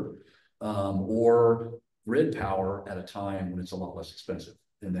solar or grid power at a time when it's a lot less expensive.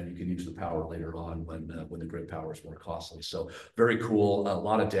 And then you can use the power later on when the grid power is more costly. So very cool, a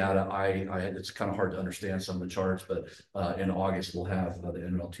lot of data. It's kind of hard to understand some of the charts, but in August we'll have the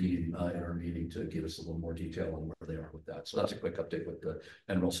NREL team in our meeting to give us a little more detail on where they are with that. So that's a quick update with the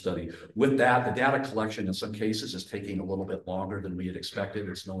NREL study. With that, the data collection in some cases is taking a little bit longer than we had expected.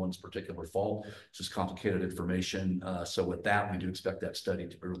 It's no one's particular fault. It's just complicated information. So with that, we do expect that study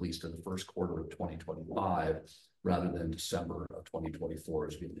to be released in the first quarter of 2025. Rather than December of 2024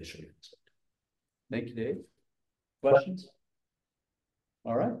 as we initially expected. Thank you, Dave. Questions?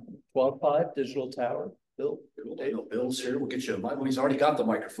 All right, 12.5 digital tower. Bill. Bill's here. We'll get you a mic. Well, he's already got the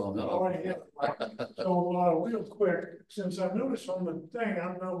microphone. So real quick, since I noticed on the thing,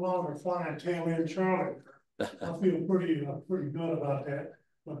 I'm no longer flying tail end Charlie. I feel pretty good about that.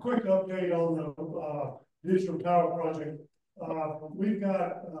 A quick update on the digital tower project. We've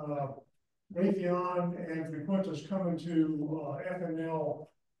got Raytheon and Frequentis coming to FNL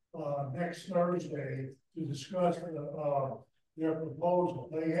next Thursday to discuss their proposal.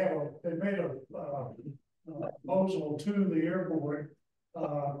 They made a proposal to the airport.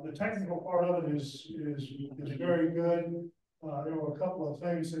 The technical part of it is very good. There were a couple of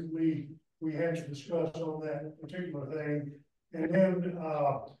things that we had to discuss on that particular thing, and then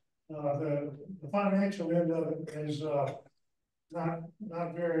the financial end of it is not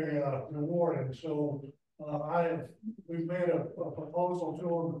very rewarding. So we've made a proposal to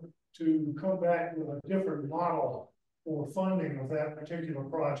them to come back with a different model for funding of that particular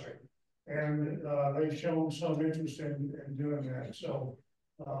project, and they've shown some interest in doing that. So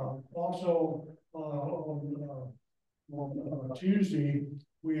also on Tuesday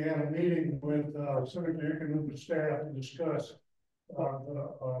we had a meeting with Senator Hickenlooper's staff to discuss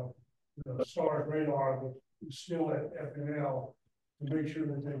the STARS radar that's still at FNL, to make sure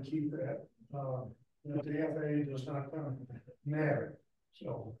that they keep that, that the FAA does not come matter.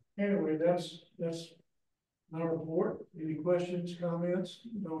 So anyway, that's my report. Any questions, comments?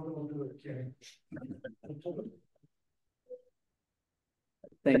 Don't do it, Kenny.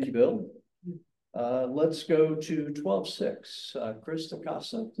 Thank you, Bill. Let's go to 12.6. Chris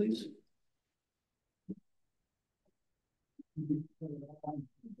Acasa, please. Thank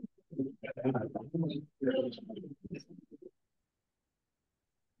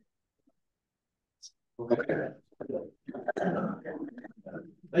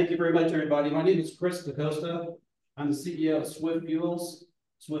you very much, everybody. My name is Chris DaCosta. I'm the CEO of Swift Fuels.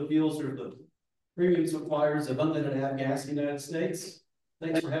 Swift Fuels are the premium suppliers of unleaded avgas in the United States.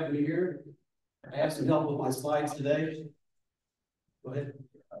 Thanks for having me here. I have some help with my slides today. Go ahead.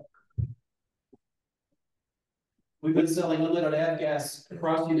 We've been selling unleaded avgas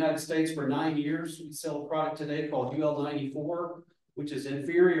across the United States for 9 years. We sell a product today called UL94, which is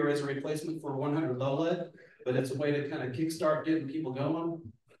inferior as a replacement for 100 low lead, but it's a way to kind of kickstart getting people going.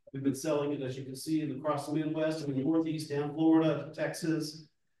 We've been selling it, as you can see, across the Midwest and the Northeast, down Florida, Texas.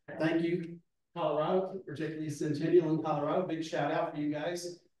 Thank you, Colorado, particularly Centennial in Colorado. Big shout out for you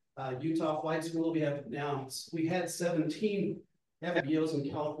guys. Utah Flight School, we had 17 FBOs in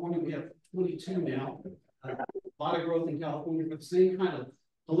California. We have 22 now. A lot of growth in California, but the same kind of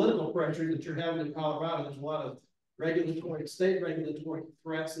political pressure that you're having in Colorado. There's a lot of state regulatory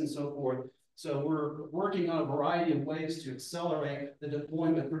threats and so forth. So we're working on a variety of ways to accelerate the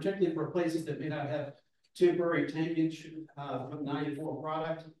deployment, particularly for places that may not have temporary tankage from 94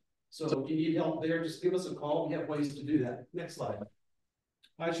 product. So if you need help there, just give us a call. We have ways to do that. Next slide.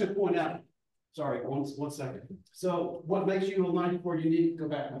 I should point out, sorry, one second. So what makes UL94 unique, go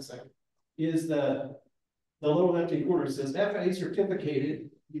back 1 second, is the lower left-hand corner says FAA certificated.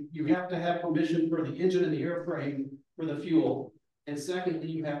 You have to have permission for the engine and the airframe for the fuel. And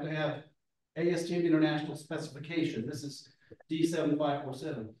secondly, you have to have ASTM international specification. This is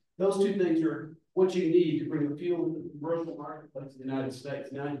D7547. Those two things are what you need to bring the fuel to the commercial marketplace in the United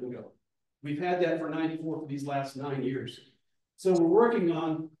States. Now you can go. We've had that for 94 for these last 9 years. So we're working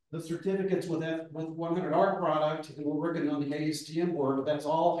on the certificates with 100R product, and we're working on the ASTM work. That's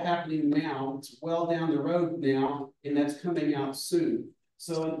all happening now. It's well down the road now, and that's coming out soon.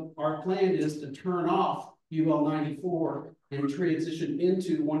 So our plan is to turn off UL94 and transition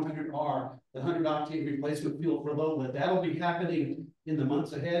into 100R, the 100 octane replacement fuel for low lead. That'll be happening in the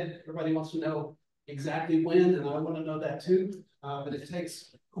months ahead. Everybody wants to know exactly when, and I want to know that too. But it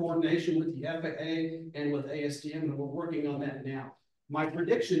takes coordination with the FAA and with ASTM, and we're working on that now. My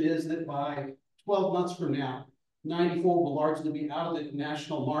prediction is that by 12 months from now, 94 will largely be out of the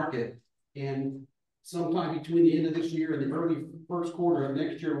national market, and sometime between the end of this year and the early first quarter of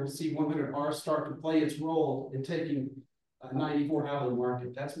next year, we'll see 100R start to play its role in taking 94 out of the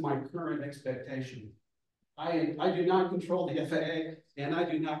market. That's my current expectation. I do not control the FAA, and I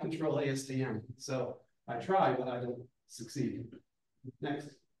do not control ASTM. So I try, but I don't succeed.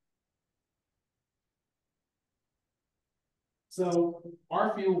 Next. So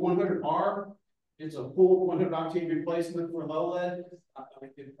our fuel 100R, it's a full 100 octane replacement for low lead.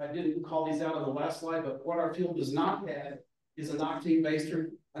 I didn't call these out on the last slide, but what our fuel does not have is an octane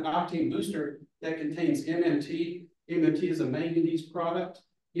booster that contains MMT. MMT is a manganese product.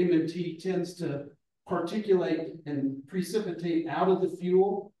 MMT tends to particulate and precipitate out of the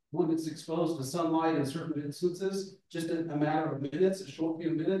fuel when it's exposed to sunlight in certain instances, just a matter of minutes, a short few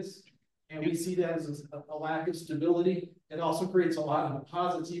minutes. And we see that as a lack of stability. It also creates a lot of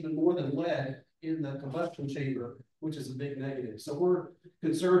deposits, even more than lead, in the combustion chamber, which is a big negative. So we're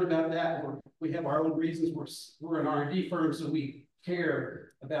concerned about that. We have our own reasons. We're an R&D firm, so we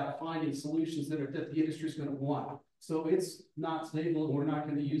care about finding solutions that the industry is going to want. So it's not stable, and we're not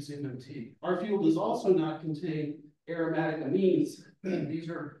going to use MMT. Our fuel does also not contain aromatic amines. These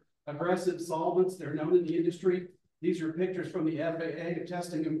are aggressive solvents. They're known in the industry. These are pictures from the FAA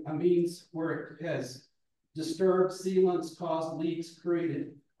testing amines where it has disturbed sealants, caused leaks,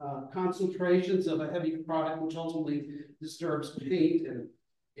 created concentrations of a heavy product, which ultimately disturbs paint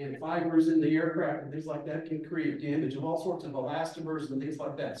and fibers in the aircraft and things like that, can create damage of all sorts of elastomers and things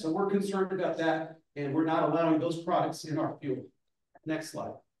like that. So we're concerned about that, and we're not allowing those products in our fuel. Next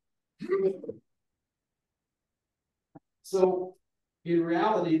slide. So in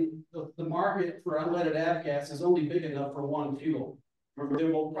reality, the market for unleaded avgas is only big enough for one fuel.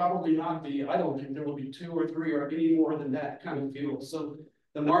 There will probably not be, I don't think there will be 2 or 3 or any more than that kind of fuel. So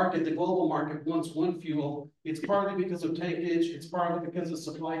the market, the global market, wants one fuel. It's partly because of tankage. It's partly because of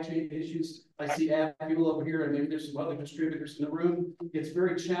supply chain issues. I see fuel over here, and maybe there's some other distributors in the room. It's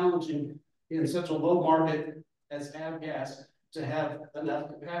very challenging in such a low market as avgas to have enough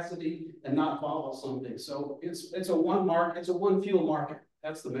capacity and not follow something. So it's a one market, it's a one fuel market.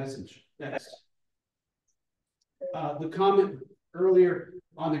 That's the message. Next. The comment earlier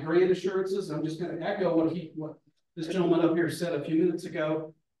on the grant assurances, I'm just going to echo what this gentleman up here said a few minutes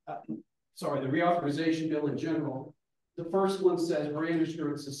ago. Sorry, the reauthorization bill in general. The first one says grant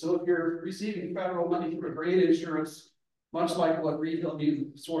assurances. So if you're receiving federal money through a grant insurance, much like what Reed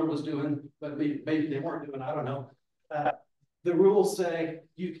Hillview sort of was doing, but maybe they weren't doing, I don't know. The rules say,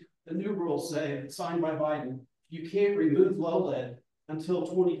 the new rules say, signed by Biden, you can't remove low lead until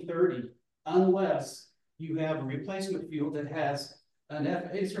 2030 unless you have a replacement fuel that has an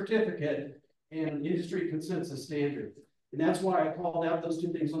FAA certificate and an industry consensus standard. And that's why I called out those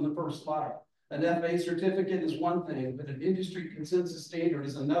two things on the first slide. An FAA certificate is one thing, but an industry consensus standard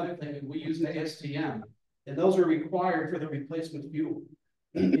is another thing, and we use an ASTM. And those are required for the replacement fuel.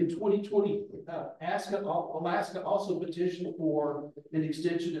 In 2020, Alaska also petitioned for an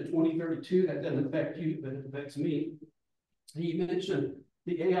extension to 2032. That doesn't affect you, but it affects me. He mentioned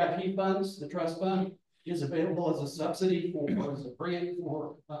the AIP funds, the trust fund, is available as a subsidy for, as a grant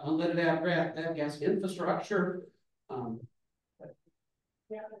for unleaded avgas infrastructure.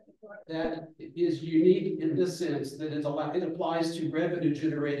 That is unique in this sense that it applies to revenue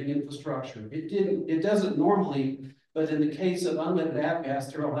generating infrastructure. It doesn't normally, but in the case of unleaded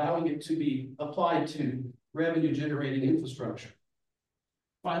avgas, they're allowing it to be applied to revenue generating infrastructure.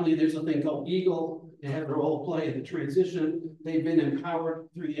 Finally, there's a thing called EAGLE. They have their role play in the transition. They've been empowered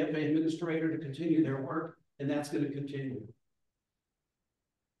through the FAA administrator to continue their work, and that's going to continue.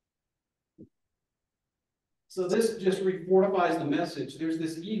 So this just fortifies the message. There's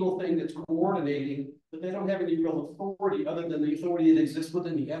this EAGLE thing that's coordinating, but they don't have any real authority other than the authority that exists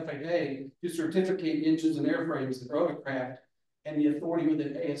within the FAA to certificate engines and airframes and rotorcraft, and the authority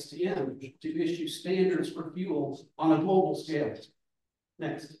within ASTM to issue standards for fuels on a global scale.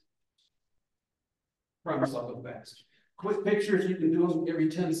 Next. Promise I'll go fast. Quick pictures, you can do them every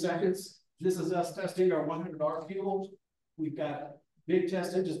 10 seconds. This is us testing our 100R fuel. We've got big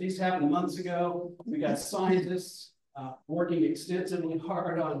test engines. These happened months ago. We got scientists working extensively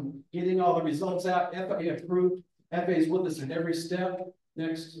hard on getting all the results out. FAA approved. FAA is with us at every step.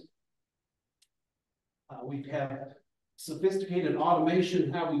 Next. We have sophisticated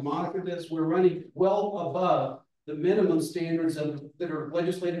automation, how we monitor this. We're running well above the minimum standards that are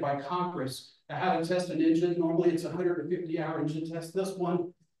legislated by Congress. How to test an engine. Normally it's a 150-hour engine test, this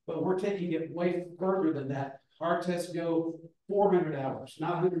one, but we're taking it way further than that. Our tests go 400 hours,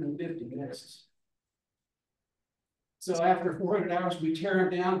 not 150. Next. So after 400 hours, we tear them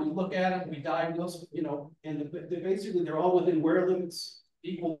down, we look at them, we diagnose, and basically they're all within wear limits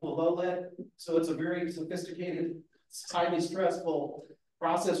equal to low lead. So it's a very sophisticated, highly stressful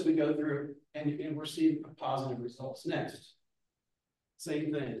process we go through, and we're seeing positive results. Next.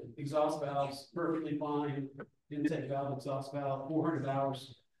 Same thing, exhaust valves, perfectly fine, intake valve, exhaust valve, 400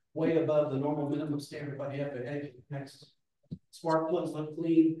 hours, way above the normal minimum standard by the FAA. Next. Spark plugs look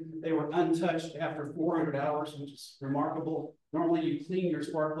clean. They were untouched after 400 hours, which is remarkable. Normally you clean your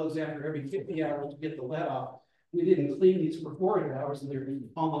spark plugs after every 50 hours to get the lead off. We didn't clean these for 400 hours, and they're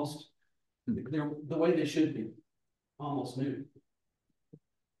almost, they're the way they should be, almost new.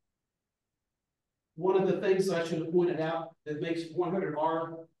 One of the things I should have pointed out that makes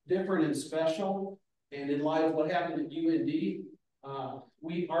 100R different and special, and in light of what happened at UND,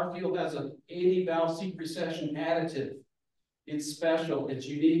 our fuel has an anti-valve seat recession additive. It's special, it's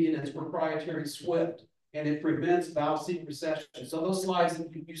unique, and it's proprietary SWIFT, and it prevents valve seat recession. So those slides that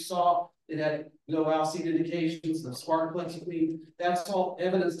you saw, it had no valve seat indications, the spark plugs clean. That's all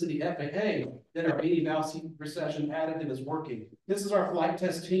evidence to the FAA that our anti-valve seat recession additive is working. This is our flight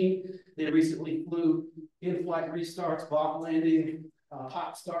test team. They recently flew in-flight restarts, block landing,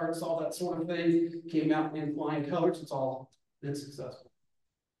 hot starts, all that sort of thing. Came out in flying colors. It's all been successful.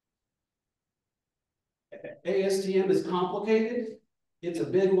 ASTM is complicated. It's a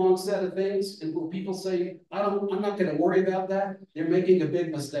big, long set of things. And when people say, I'm not going to worry about that, they're making a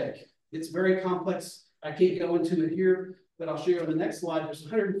big mistake. It's very complex. I can't go into it here, but I'll show you on the next slide. There's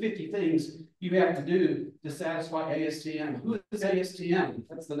 150 things you have to do to satisfy ASTM. Who is ASTM?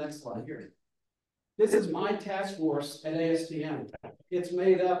 That's the next slide here. This is my task force at ASTM. It's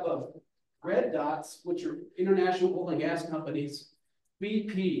made up of red dots, which are international oil and gas companies,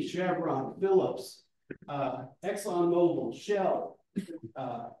 BP, Chevron, Phillips, ExxonMobil, Shell,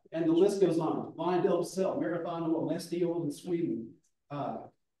 and the list goes on. LyondellBasell, Marathon Oil, Neste Oil in Sweden,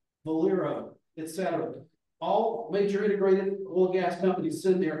 Valero, etc. All major integrated oil and gas companies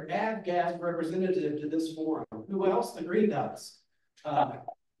send their avgas representative to this forum. Who else? The green dots.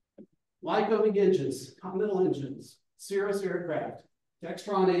 Lycoming Engines, Continental Engines, Cirrus Aircraft,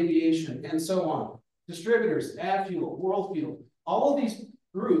 Textron Aviation, and so on. Distributors, AdFuel, World Fuel, all of these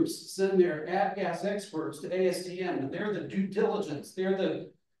groups send their avgas experts to ASTM, and they're the due diligence. They're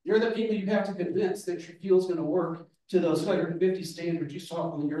the people you have to convince that your fuel is going to work to those 150 standards you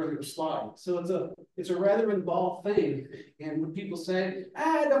saw on the earlier slide. So it's a rather involved thing. And when people say,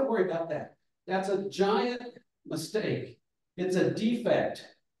 don't worry about that, that's a giant mistake. It's a defect.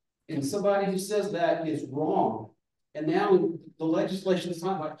 And somebody who says that is wrong. And now the legislation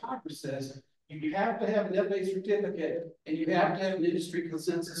signed by Congress says you have to have an FAA certificate and you have to have an industry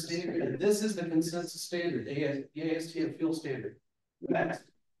consensus standard. And this is the consensus standard, the ASTM fuel standard. Next.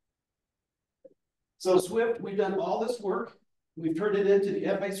 So SWIFT, we've done all this work. We've turned it into the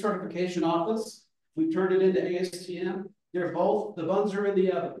FAA certification office. We've turned it into ASTM. They're both, the buns are in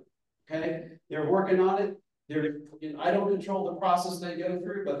the oven. Okay, they're working on it. I don't control the process they go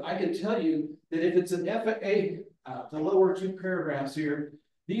through, but I can tell you that if it's an FAA, the lower two paragraphs here,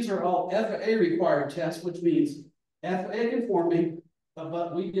 these are all FAA required tests, which means FAA conforming,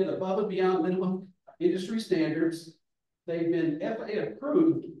 but we did above and beyond minimum industry standards. They've been FAA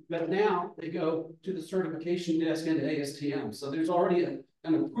approved, but now they go to the certification desk into ASTM. So there's already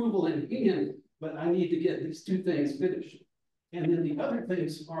an approval in hand, but I need to get these two things finished. And then the other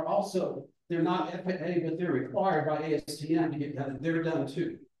things are also, they're not FAA, but they're required by ASTM to get done. They're done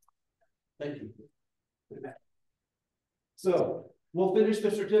too. Thank you. So we'll finish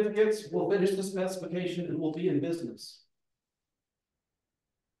the certificates, we'll finish the specification, and we'll be in business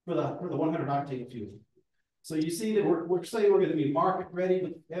for the 100 octane fuel. So you see that we're saying we're going to be market ready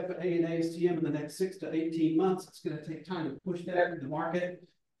with FAA and ASTM in the next 6 to 18 months. It's going to take time to push that into the market.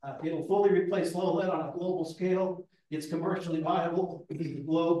 It'll fully replace low lead on a global scale. It's commercially viable. The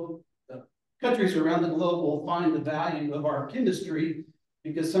globe, countries around the globe will find the value of our chemistry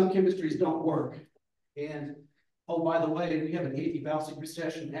because some chemistries don't work. And oh, by the way, we have an anti-bouncing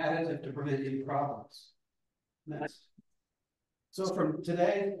recession additive to prevent any problems. Next. So from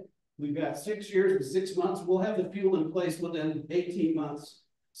today, we've got 6 years and 6 months. We'll have the fuel in place within 18 months.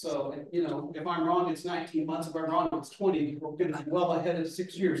 So, you know, if I'm wrong, it's 19 months. If I'm wrong, it's 20. We're going to be well ahead of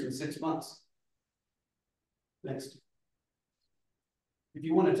 6 years and 6 months. Next. If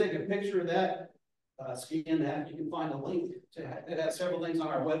you want to take a picture of that, scan that. You can find a link to it. Has several things on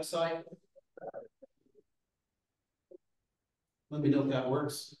our website. Let me know if that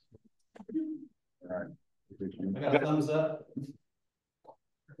works. All right. I got a thumbs up.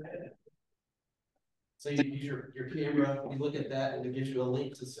 So you use your camera, you look at that, and it gives you a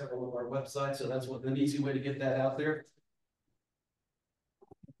link to several of our websites. So that's an easy way to get that out there.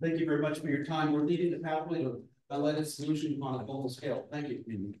 Thank you very much for your time. We're leading the pathway to unleaded solution on a global scale. Thank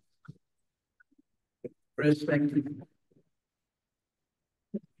you. Chris, thank you.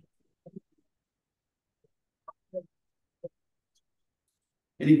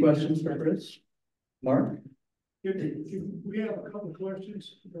 Any questions for Chris? Mark? We have a couple of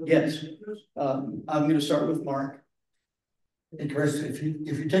questions. Yes. I'm going to start with Mark. And Chris, if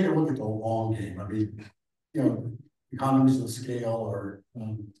you take a look at the long game, I mean, you know, economies of scale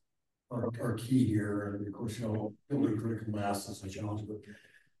are key here, and of course, you know, building critical mass is a challenge. But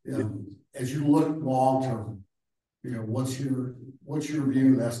as you look long term, you know, what's your view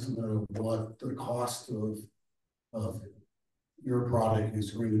and estimate of what the cost of your product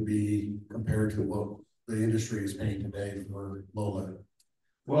is going to be compared to what the industry is paying today for low lead?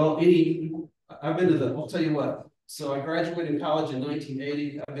 Well, I've been to I'll tell you what. So I graduated college in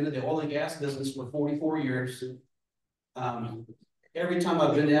 1980. I've been in the oil and gas business for 44 years. Every time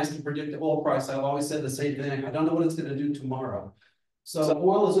I've been asked to predict the oil price, I've always said the same thing. I don't know what it's going to do tomorrow. So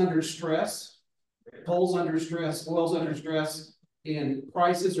oil is under stress, coal's under stress, oil's under stress, and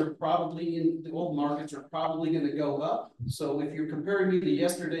prices are probably in the oil markets are probably going to go up. So if you're comparing me to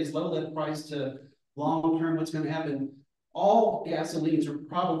yesterday's low lead price to long term, what's going to happen? All gasolines are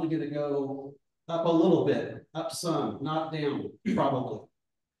probably going to go up a little bit, up some, not down, probably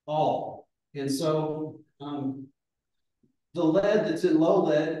all. And so the lead that's in low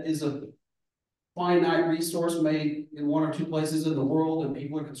lead is a finite resource made in 1 or 2 places in the world, and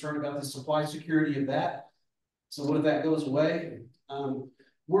people are concerned about the supply security of that. So what if that goes away?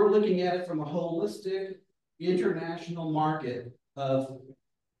 We're looking at it from a holistic international market of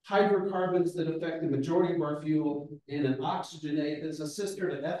hydrocarbons that affect the majority of our fuel, and an oxygenate that's a sister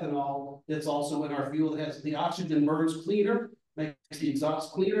to ethanol that's also in our fuel. That has the oxygen burns cleaner, makes the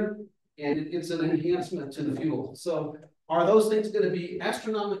exhaust cleaner, and it's an enhancement to the fuel. So are those things going to be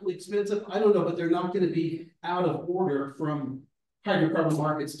astronomically expensive? I don't know, but they're not going to be out of order from hydrocarbon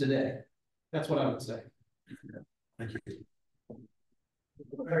markets today. That's what I would say. Thank you.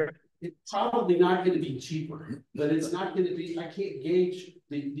 It's probably not going to be cheaper, but it's not going to be, I can't gauge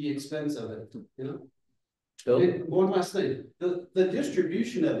the expense of it, you know? And one last thing, the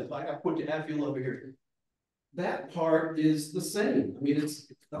distribution of it, like I pointed to fuel over here, that part is the same. I mean,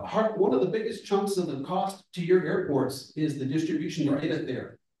 it's the one of the biggest chunks of the cost to your airports is the distribution to get it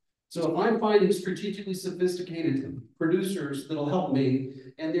there. So if I'm finding strategically sophisticated producers that'll help me,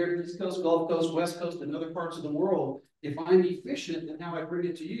 and they're East Coast, Gulf Coast, West Coast, and other parts of the world, if I'm efficient in how I bring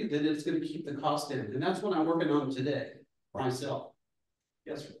it to you, then it's gonna keep the cost down. And that's what I'm working on today, myself.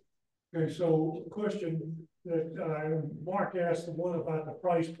 Yes, sir. Okay, so question that Mark asked, the one about the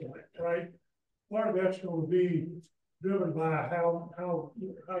price point, right? Part of that's going to be driven by how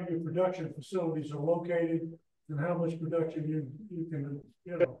your production facilities are located and how much production you can,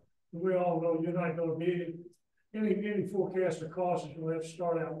 you know. We all know you're not going to be any forecast of costs is going to have to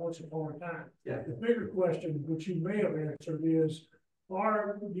start out once upon a time. Yeah. The bigger question, which you may have answered, is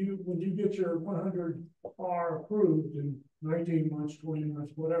when you get your 100 R approved in 19 months, 20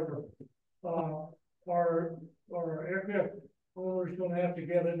 months, whatever, are aircraft owners going to have to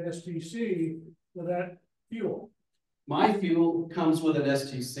get an STC for that fuel? My fuel comes with an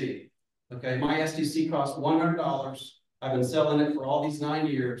STC. Okay, my STC costs $100. I've been selling it for all these 9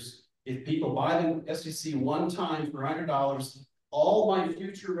 years. If people buy the STC one time for $100, all my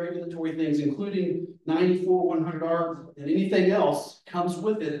future regulatory things, including 94, 100R, and anything else, comes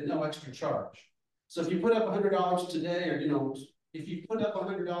with it at no extra charge. So if you put up $100 today, or if you put up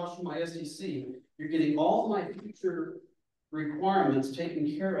 $100 for my STC, you're getting all my future requirements taken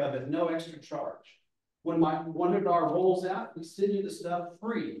care of at no extra charge. When my $100 rolls out, we send you the stuff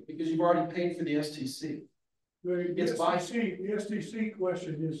free because you've already paid for the STC. The STC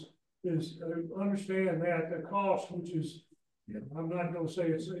question is understand that the cost, which is, I'm not going to say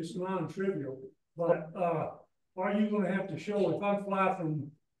it's non-trivial, but are you going to have to show, if I fly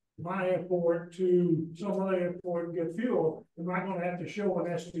from my airport to some other airport and get fuel, am I going to have to show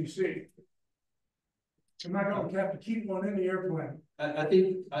an STC? Am I going to have to keep one in the airplane? I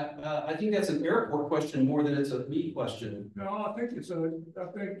think that's an airport question more than it's a me question. No, I think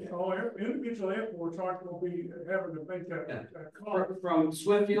all individual airports aren't going to be having to make that call. From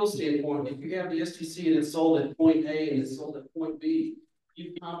Swift Fuel standpoint, if you have the STC and it's sold at point A and it's sold at point B,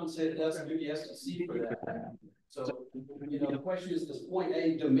 you've compensated us through the STC for that. So, the question is, does point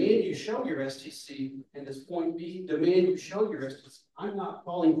A demand you show your STC, and does point B demand you show your STC? I'm not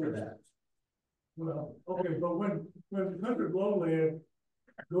calling for that. Well, okay, but when 100 low lead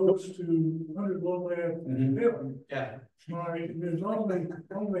goes to 100 low lead heaven, yeah, right, there's only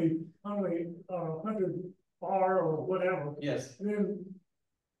 100 R or whatever. Yes. Then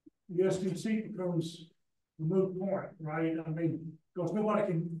the STC becomes a moot point, right? I mean, because nobody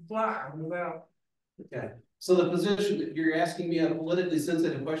can fly without. Okay. So the position, you're asking me a politically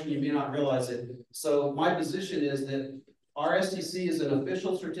sensitive question, you may not realize it. So my position is that our STC is an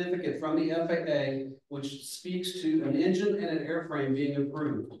official certificate from the FAA, which speaks to an engine and an airframe being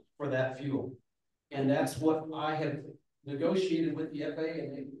approved for that fuel. And that's what I have negotiated with the FAA,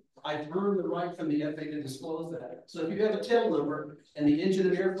 and I've earned the right from the FAA to disclose that. So if you have a tail number and the engine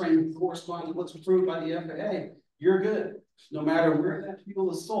and airframe correspond to what's approved by the FAA, you're good. No matter where that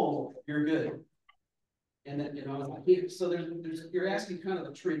fuel is sold, you're good. And then, so you're asking kind of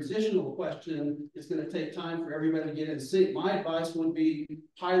a transitional question. It's going to take time for everybody to get in sync. My advice would be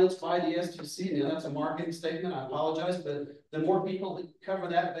pilots buy the STC. Now that's a marketing statement. I apologize, but the more people that cover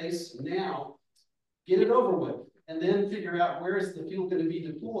that base now, get it over with, and then figure out where is the fuel going to be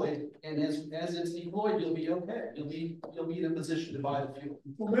deployed. And as it's deployed, you'll be okay. You'll be in a position to buy the fuel.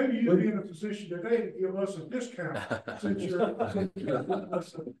 Well, maybe you'll be in a position today to give us a discount since you're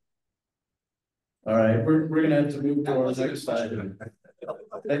all right, we're gonna have to move to our next item.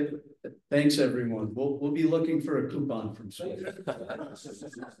 Thanks, everyone. We'll be looking for a coupon from Swift.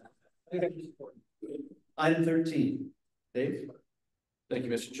 Item 13, Dave. Thank you,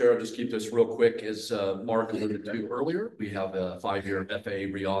 Mr. Chair. I'll just keep this real quick. As Mark alluded to earlier, we have a 5-year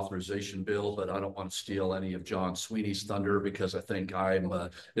FAA reauthorization bill, but I don't want to steal any of John Sweeney's thunder because I think I'm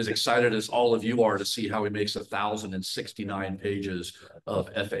as excited as all of you are to see how he makes 1,069 pages of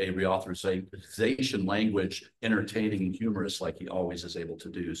FAA reauthorization language entertaining and humorous like he always is able to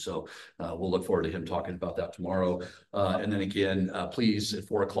do. So we'll look forward to him talking about that tomorrow. And then again, please, at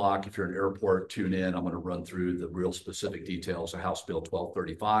 4 o'clock, if you're in an airport, tune in. I'm going to run through the real specific details of House Bill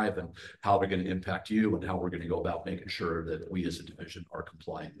 1235 and how they're going to impact you and how we're going to go about making sure that we as a division are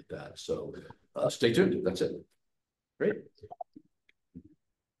compliant with that. So stay tuned. That's it. Great.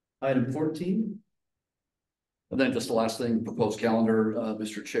 Item 14. And then just the last thing, proposed calendar,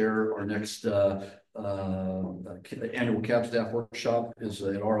 Mr. Chair, our next annual CAB staff workshop is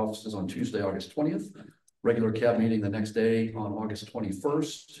at our offices on Tuesday, August 20th. regular CAB meeting the next day on August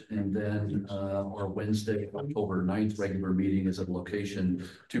 21st. And then our Wednesday, October 9th, regular meeting is at a location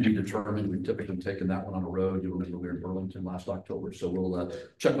to be determined. We've typically taken that one on the road. You remember we were in Burlington last October. So we'll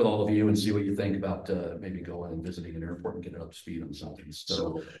check with all of you and see what you think about maybe going and visiting an airport and getting up to speed on something.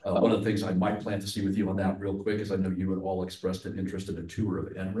 So one of the things I might plan to see with you on that real quick is I know you had all expressed an interest in a tour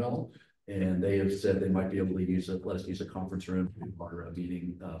of NREL. And they have said they might be able to let us use a conference room or a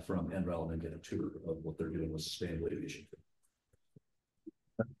meeting from NREL and get a tour of what they're doing with sustainable aviation.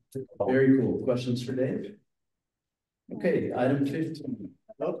 Very cool. Questions for Dave? Okay, item 15.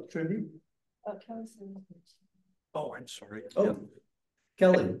 Oh, Trinity. Oh, I'm sorry. Oh, Yeah.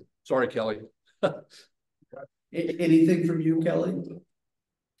 Kelly. Sorry, Kelly. Anything from you, Kelly?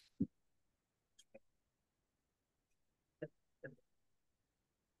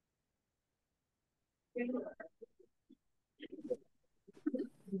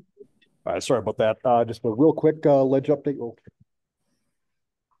 Sorry about that. Just a real quick ledge update. Oh,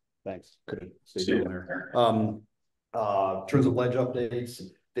 thanks. Couldn't stay down there. In terms of ledge updates,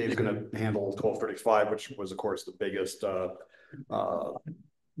 Dave's going to handle 1235, which was, of course, the biggest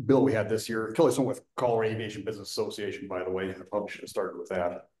bill we had this year. Kelly's one with Colorado Aviation Business Association, by the way. I probably should have started with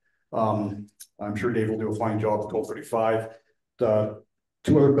that. I'm sure Dave will do a fine job with 1235. The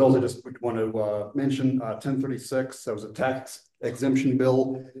two other bills I just want to mention, 1036, that was a tax exemption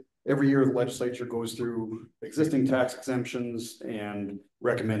bill. Every year, the legislature goes through existing tax exemptions and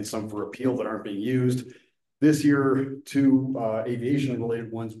recommends some for appeal that aren't being used. This year, two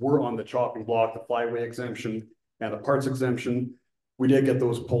aviation-related ones were on the chopping block, the flyway exemption and the parts exemption. We did get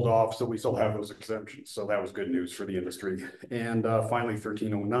those pulled off, so we still have those exemptions. So that was good news for the industry. And finally,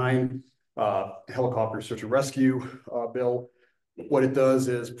 1309, helicopter search and rescue bill. What it does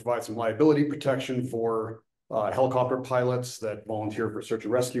is provide some liability protection for helicopter pilots that volunteer for search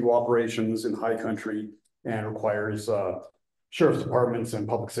and rescue operations in high country, and requires sheriff's departments and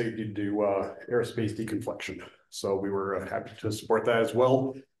public safety to do airspace deconfliction. So we were happy to support that as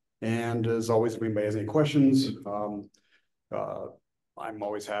well. And as always, if anybody has any questions, I'm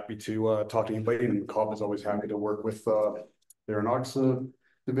always happy to talk to anybody, and Cobb is always happy to work with the Aeronautics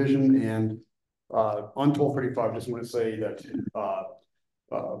division. And on 1235, just want to say that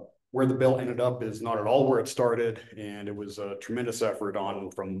where the bill ended up is not at all where it started, and it was a tremendous effort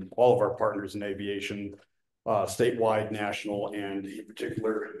from all of our partners in aviation, statewide, national, and in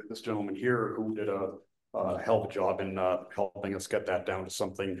particular this gentleman here who did a hell of a job in helping us get that down to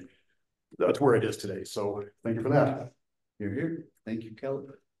something that's where it is today. So thank you for that. You're here. Thank you, Kelly.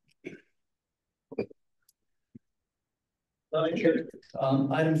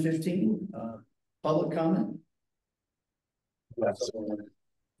 Item 15, public comment.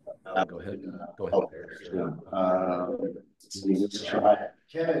 Go ahead. Go ahead. Let's try.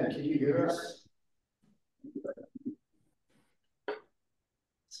 Kevin, can you hear us?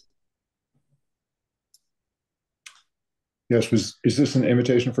 Yes, is this an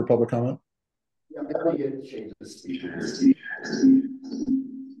invitation for public comment? Yeah, let me change the speaker.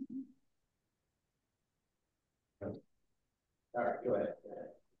 All right, go ahead.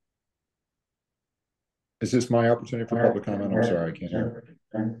 Is this my opportunity for public comment? I'm sorry, I can't hear.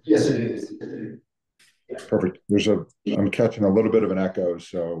 Yes, it is. Perfect. I'm catching a little bit of an echo,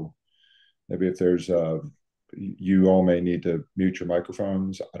 so maybe if there's you all may need to mute your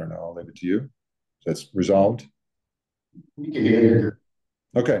microphones. I don't know. I'll leave it to you. That's resolved. We can hear you.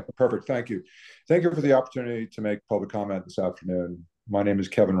 Okay, perfect. Thank you. Thank you for the opportunity to make public comment this afternoon. My name is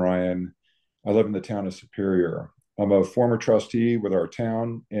Kevin Ryan. I live in the town of Superior. I'm a former trustee with our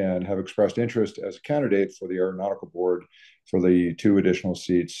town and have expressed interest as a candidate for the Aeronautical Board for the 2 additional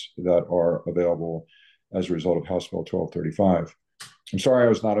seats that are available as a result of House Bill 1235. I'm sorry I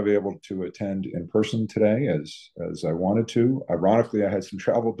was not able to attend in person today as I wanted to. Ironically, I had some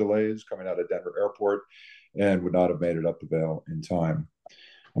travel delays coming out of Denver Airport and would not have made it up the Vail in time.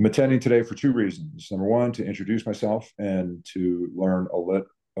 I'm attending today for 2 reasons. Number one, to introduce myself and to learn a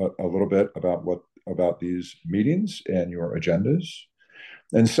little bit about these meetings and your agendas.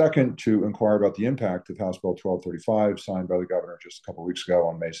 And second, to inquire about the impact of House Bill 1235 signed by the governor just a couple of weeks ago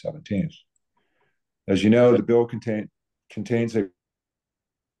on May 17th. As you know, the bill contains a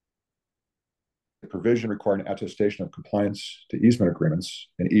provision requiring attestation of compliance to easement agreements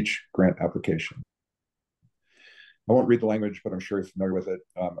in each grant application. I won't read the language, but I'm sure you're familiar with it.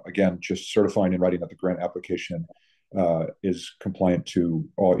 Again, just certifying in writing that the grant application is compliant to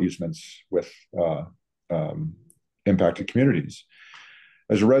all easements with impacted communities.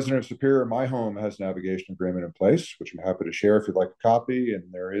 As a resident of Superior, my home has a navigation agreement in place, which I'm happy to share if you'd like a copy, and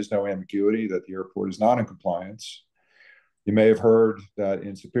there is no ambiguity that the airport is not in compliance. You may have heard that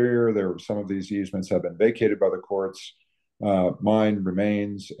in Superior, some of these easements have been vacated by the courts. Mine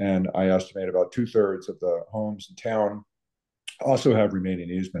remains, and I estimate about 2/3 of the homes in town also have remaining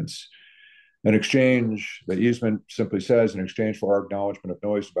easements. An exchange, the easement simply says, in exchange for our acknowledgement of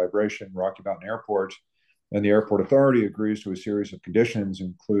noise and vibration, Rocky Mountain Airport and the airport authority agrees to a series of conditions,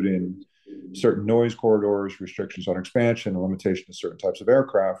 including certain noise corridors, restrictions on expansion, and limitation of certain types of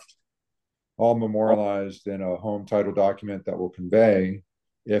aircraft, all memorialized in a home title document that will convey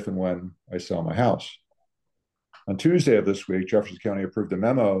if and when I sell my house. On Tuesday of this week, Jefferson County approved a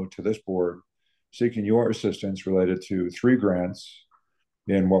memo to this board seeking your assistance related to 3 grants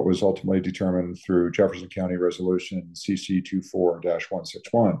in what was ultimately determined through Jefferson County Resolution CC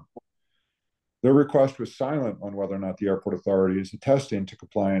 24-161. Their request was silent on whether or not the airport authority is attesting to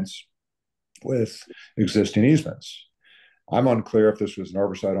compliance with existing easements. I'm unclear if this was an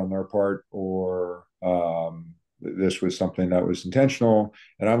oversight on their part or this was something that was intentional,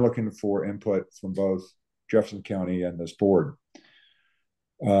 and I'm looking for input from both Jefferson County and this board.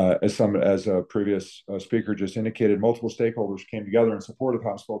 As a previous speaker just indicated, multiple stakeholders came together in support of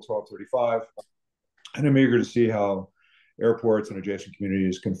House Bill 1235, and I'm eager to see how airports and adjacent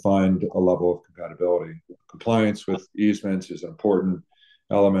communities can find a level of compatibility. Compliance with easements is an important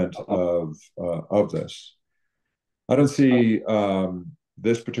element of this. I don't see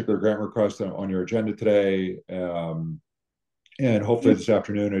this particular grant request on your agenda today, and hopefully this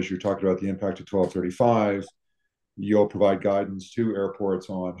afternoon, as you're talking about the impact of 1235, you'll provide guidance to airports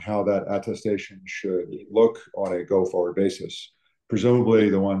on how that attestation should look on a go-forward basis. Presumably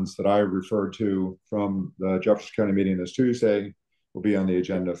the ones that I referred to from the Jefferson County meeting this Tuesday will be on the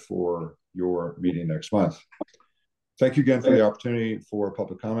agenda for your meeting next month. Thank you again for the opportunity for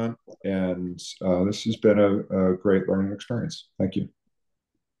public comment, and this has been a great learning experience. Thank you.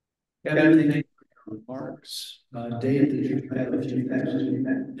 Kevin, remarks. Dave, did you have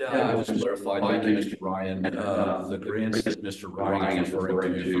anything? Yeah, I'll just clarify. Thank you, Mr. Ryan. The grants that Mr. Ryan is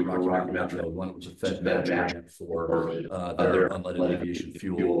referring to for Rocky Metro, one was a Fed match grant for their unleaded aviation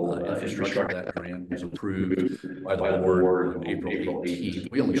fuel infrastructure. That grant was approved by the board on April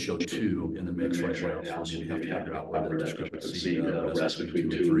 18th. We only showed 2 in the mix right now, so we have to figure out where the discrepancy rests between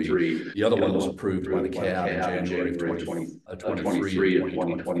 2 and 3. The other one was approved by the CAB in January of 2023 and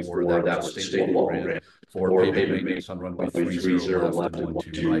 2024. That was a state level grant for pavement maintenance on runway 30 left and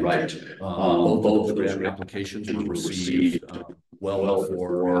 12 right. Both of those grant applications were received well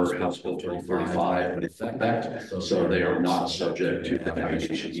before House Bill 1235 in effect, so they are not subject to the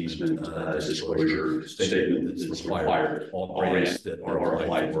navigation easement disclosure statement that's required. All grants that are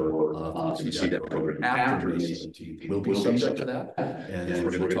applied for see that program after May 17th will be subject to that, and as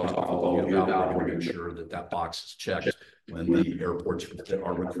we're going to talk all of you about, we're going to ensure that that box is checked when the airports that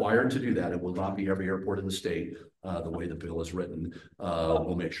are required to do that. It will not be every airport in the state. The way the bill is written,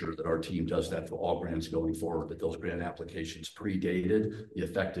 we'll make sure that our team does that for all grants going forward, but those grant applications predated the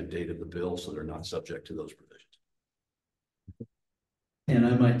effective date of the bill, so they're not subject to those provisions. And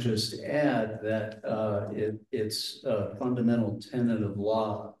I might just add that it's a fundamental tenet of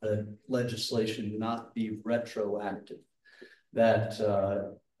law that legislation not be retroactive, that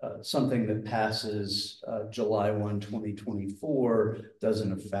something that passes July 1, 2024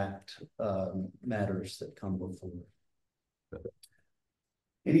 doesn't affect matters that come before.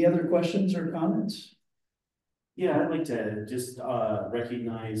 Any other questions or comments? Yeah, I'd like to just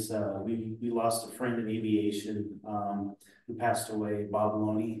recognize we lost a friend in aviation who passed away, Bob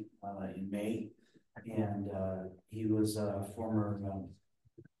Loney, in May, and he was a former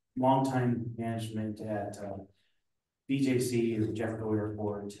longtime management at BJC, or Jefferson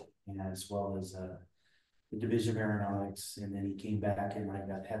Airport, and as well as the Division of Aeronautics, and then he came back, and I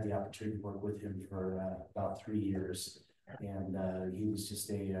had the opportunity to work with him for about 3 years, and he was just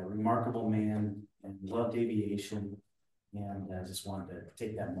a remarkable man and loved aviation, and I just wanted to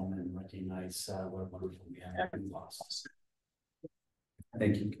take that moment and recognize what a wonderful man we lost.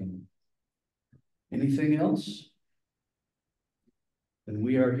 Thank you, Ken. Anything else? And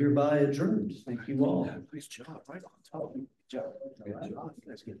we are hereby adjourned. Thank you all. Yeah, nice job. Right on top. Good job. Good job. You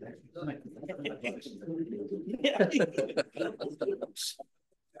guys get that.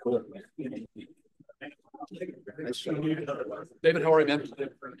 Cool. David, how are you, man?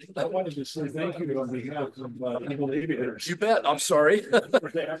 I wanted to say thank you on behalf of Eagle Aviators. You bet. I'm sorry.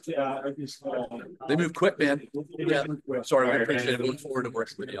 They move quick, man. Yeah. Sorry, I appreciate it. Look forward to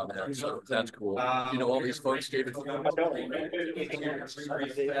working with you on that. So that's cool. You know all these folks, David. How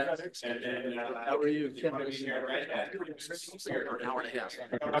are you? An hour and a half.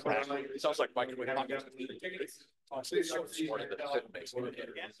 Sounds like microwave. For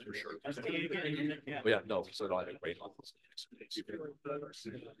sure. Yeah, no, so I had a great one.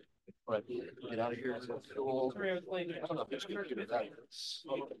 Right, get out of here. I don't know if it's gonna give it that.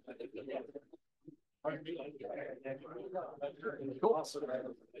 Cool.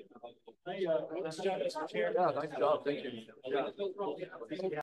 Hey, nice job. Thank you.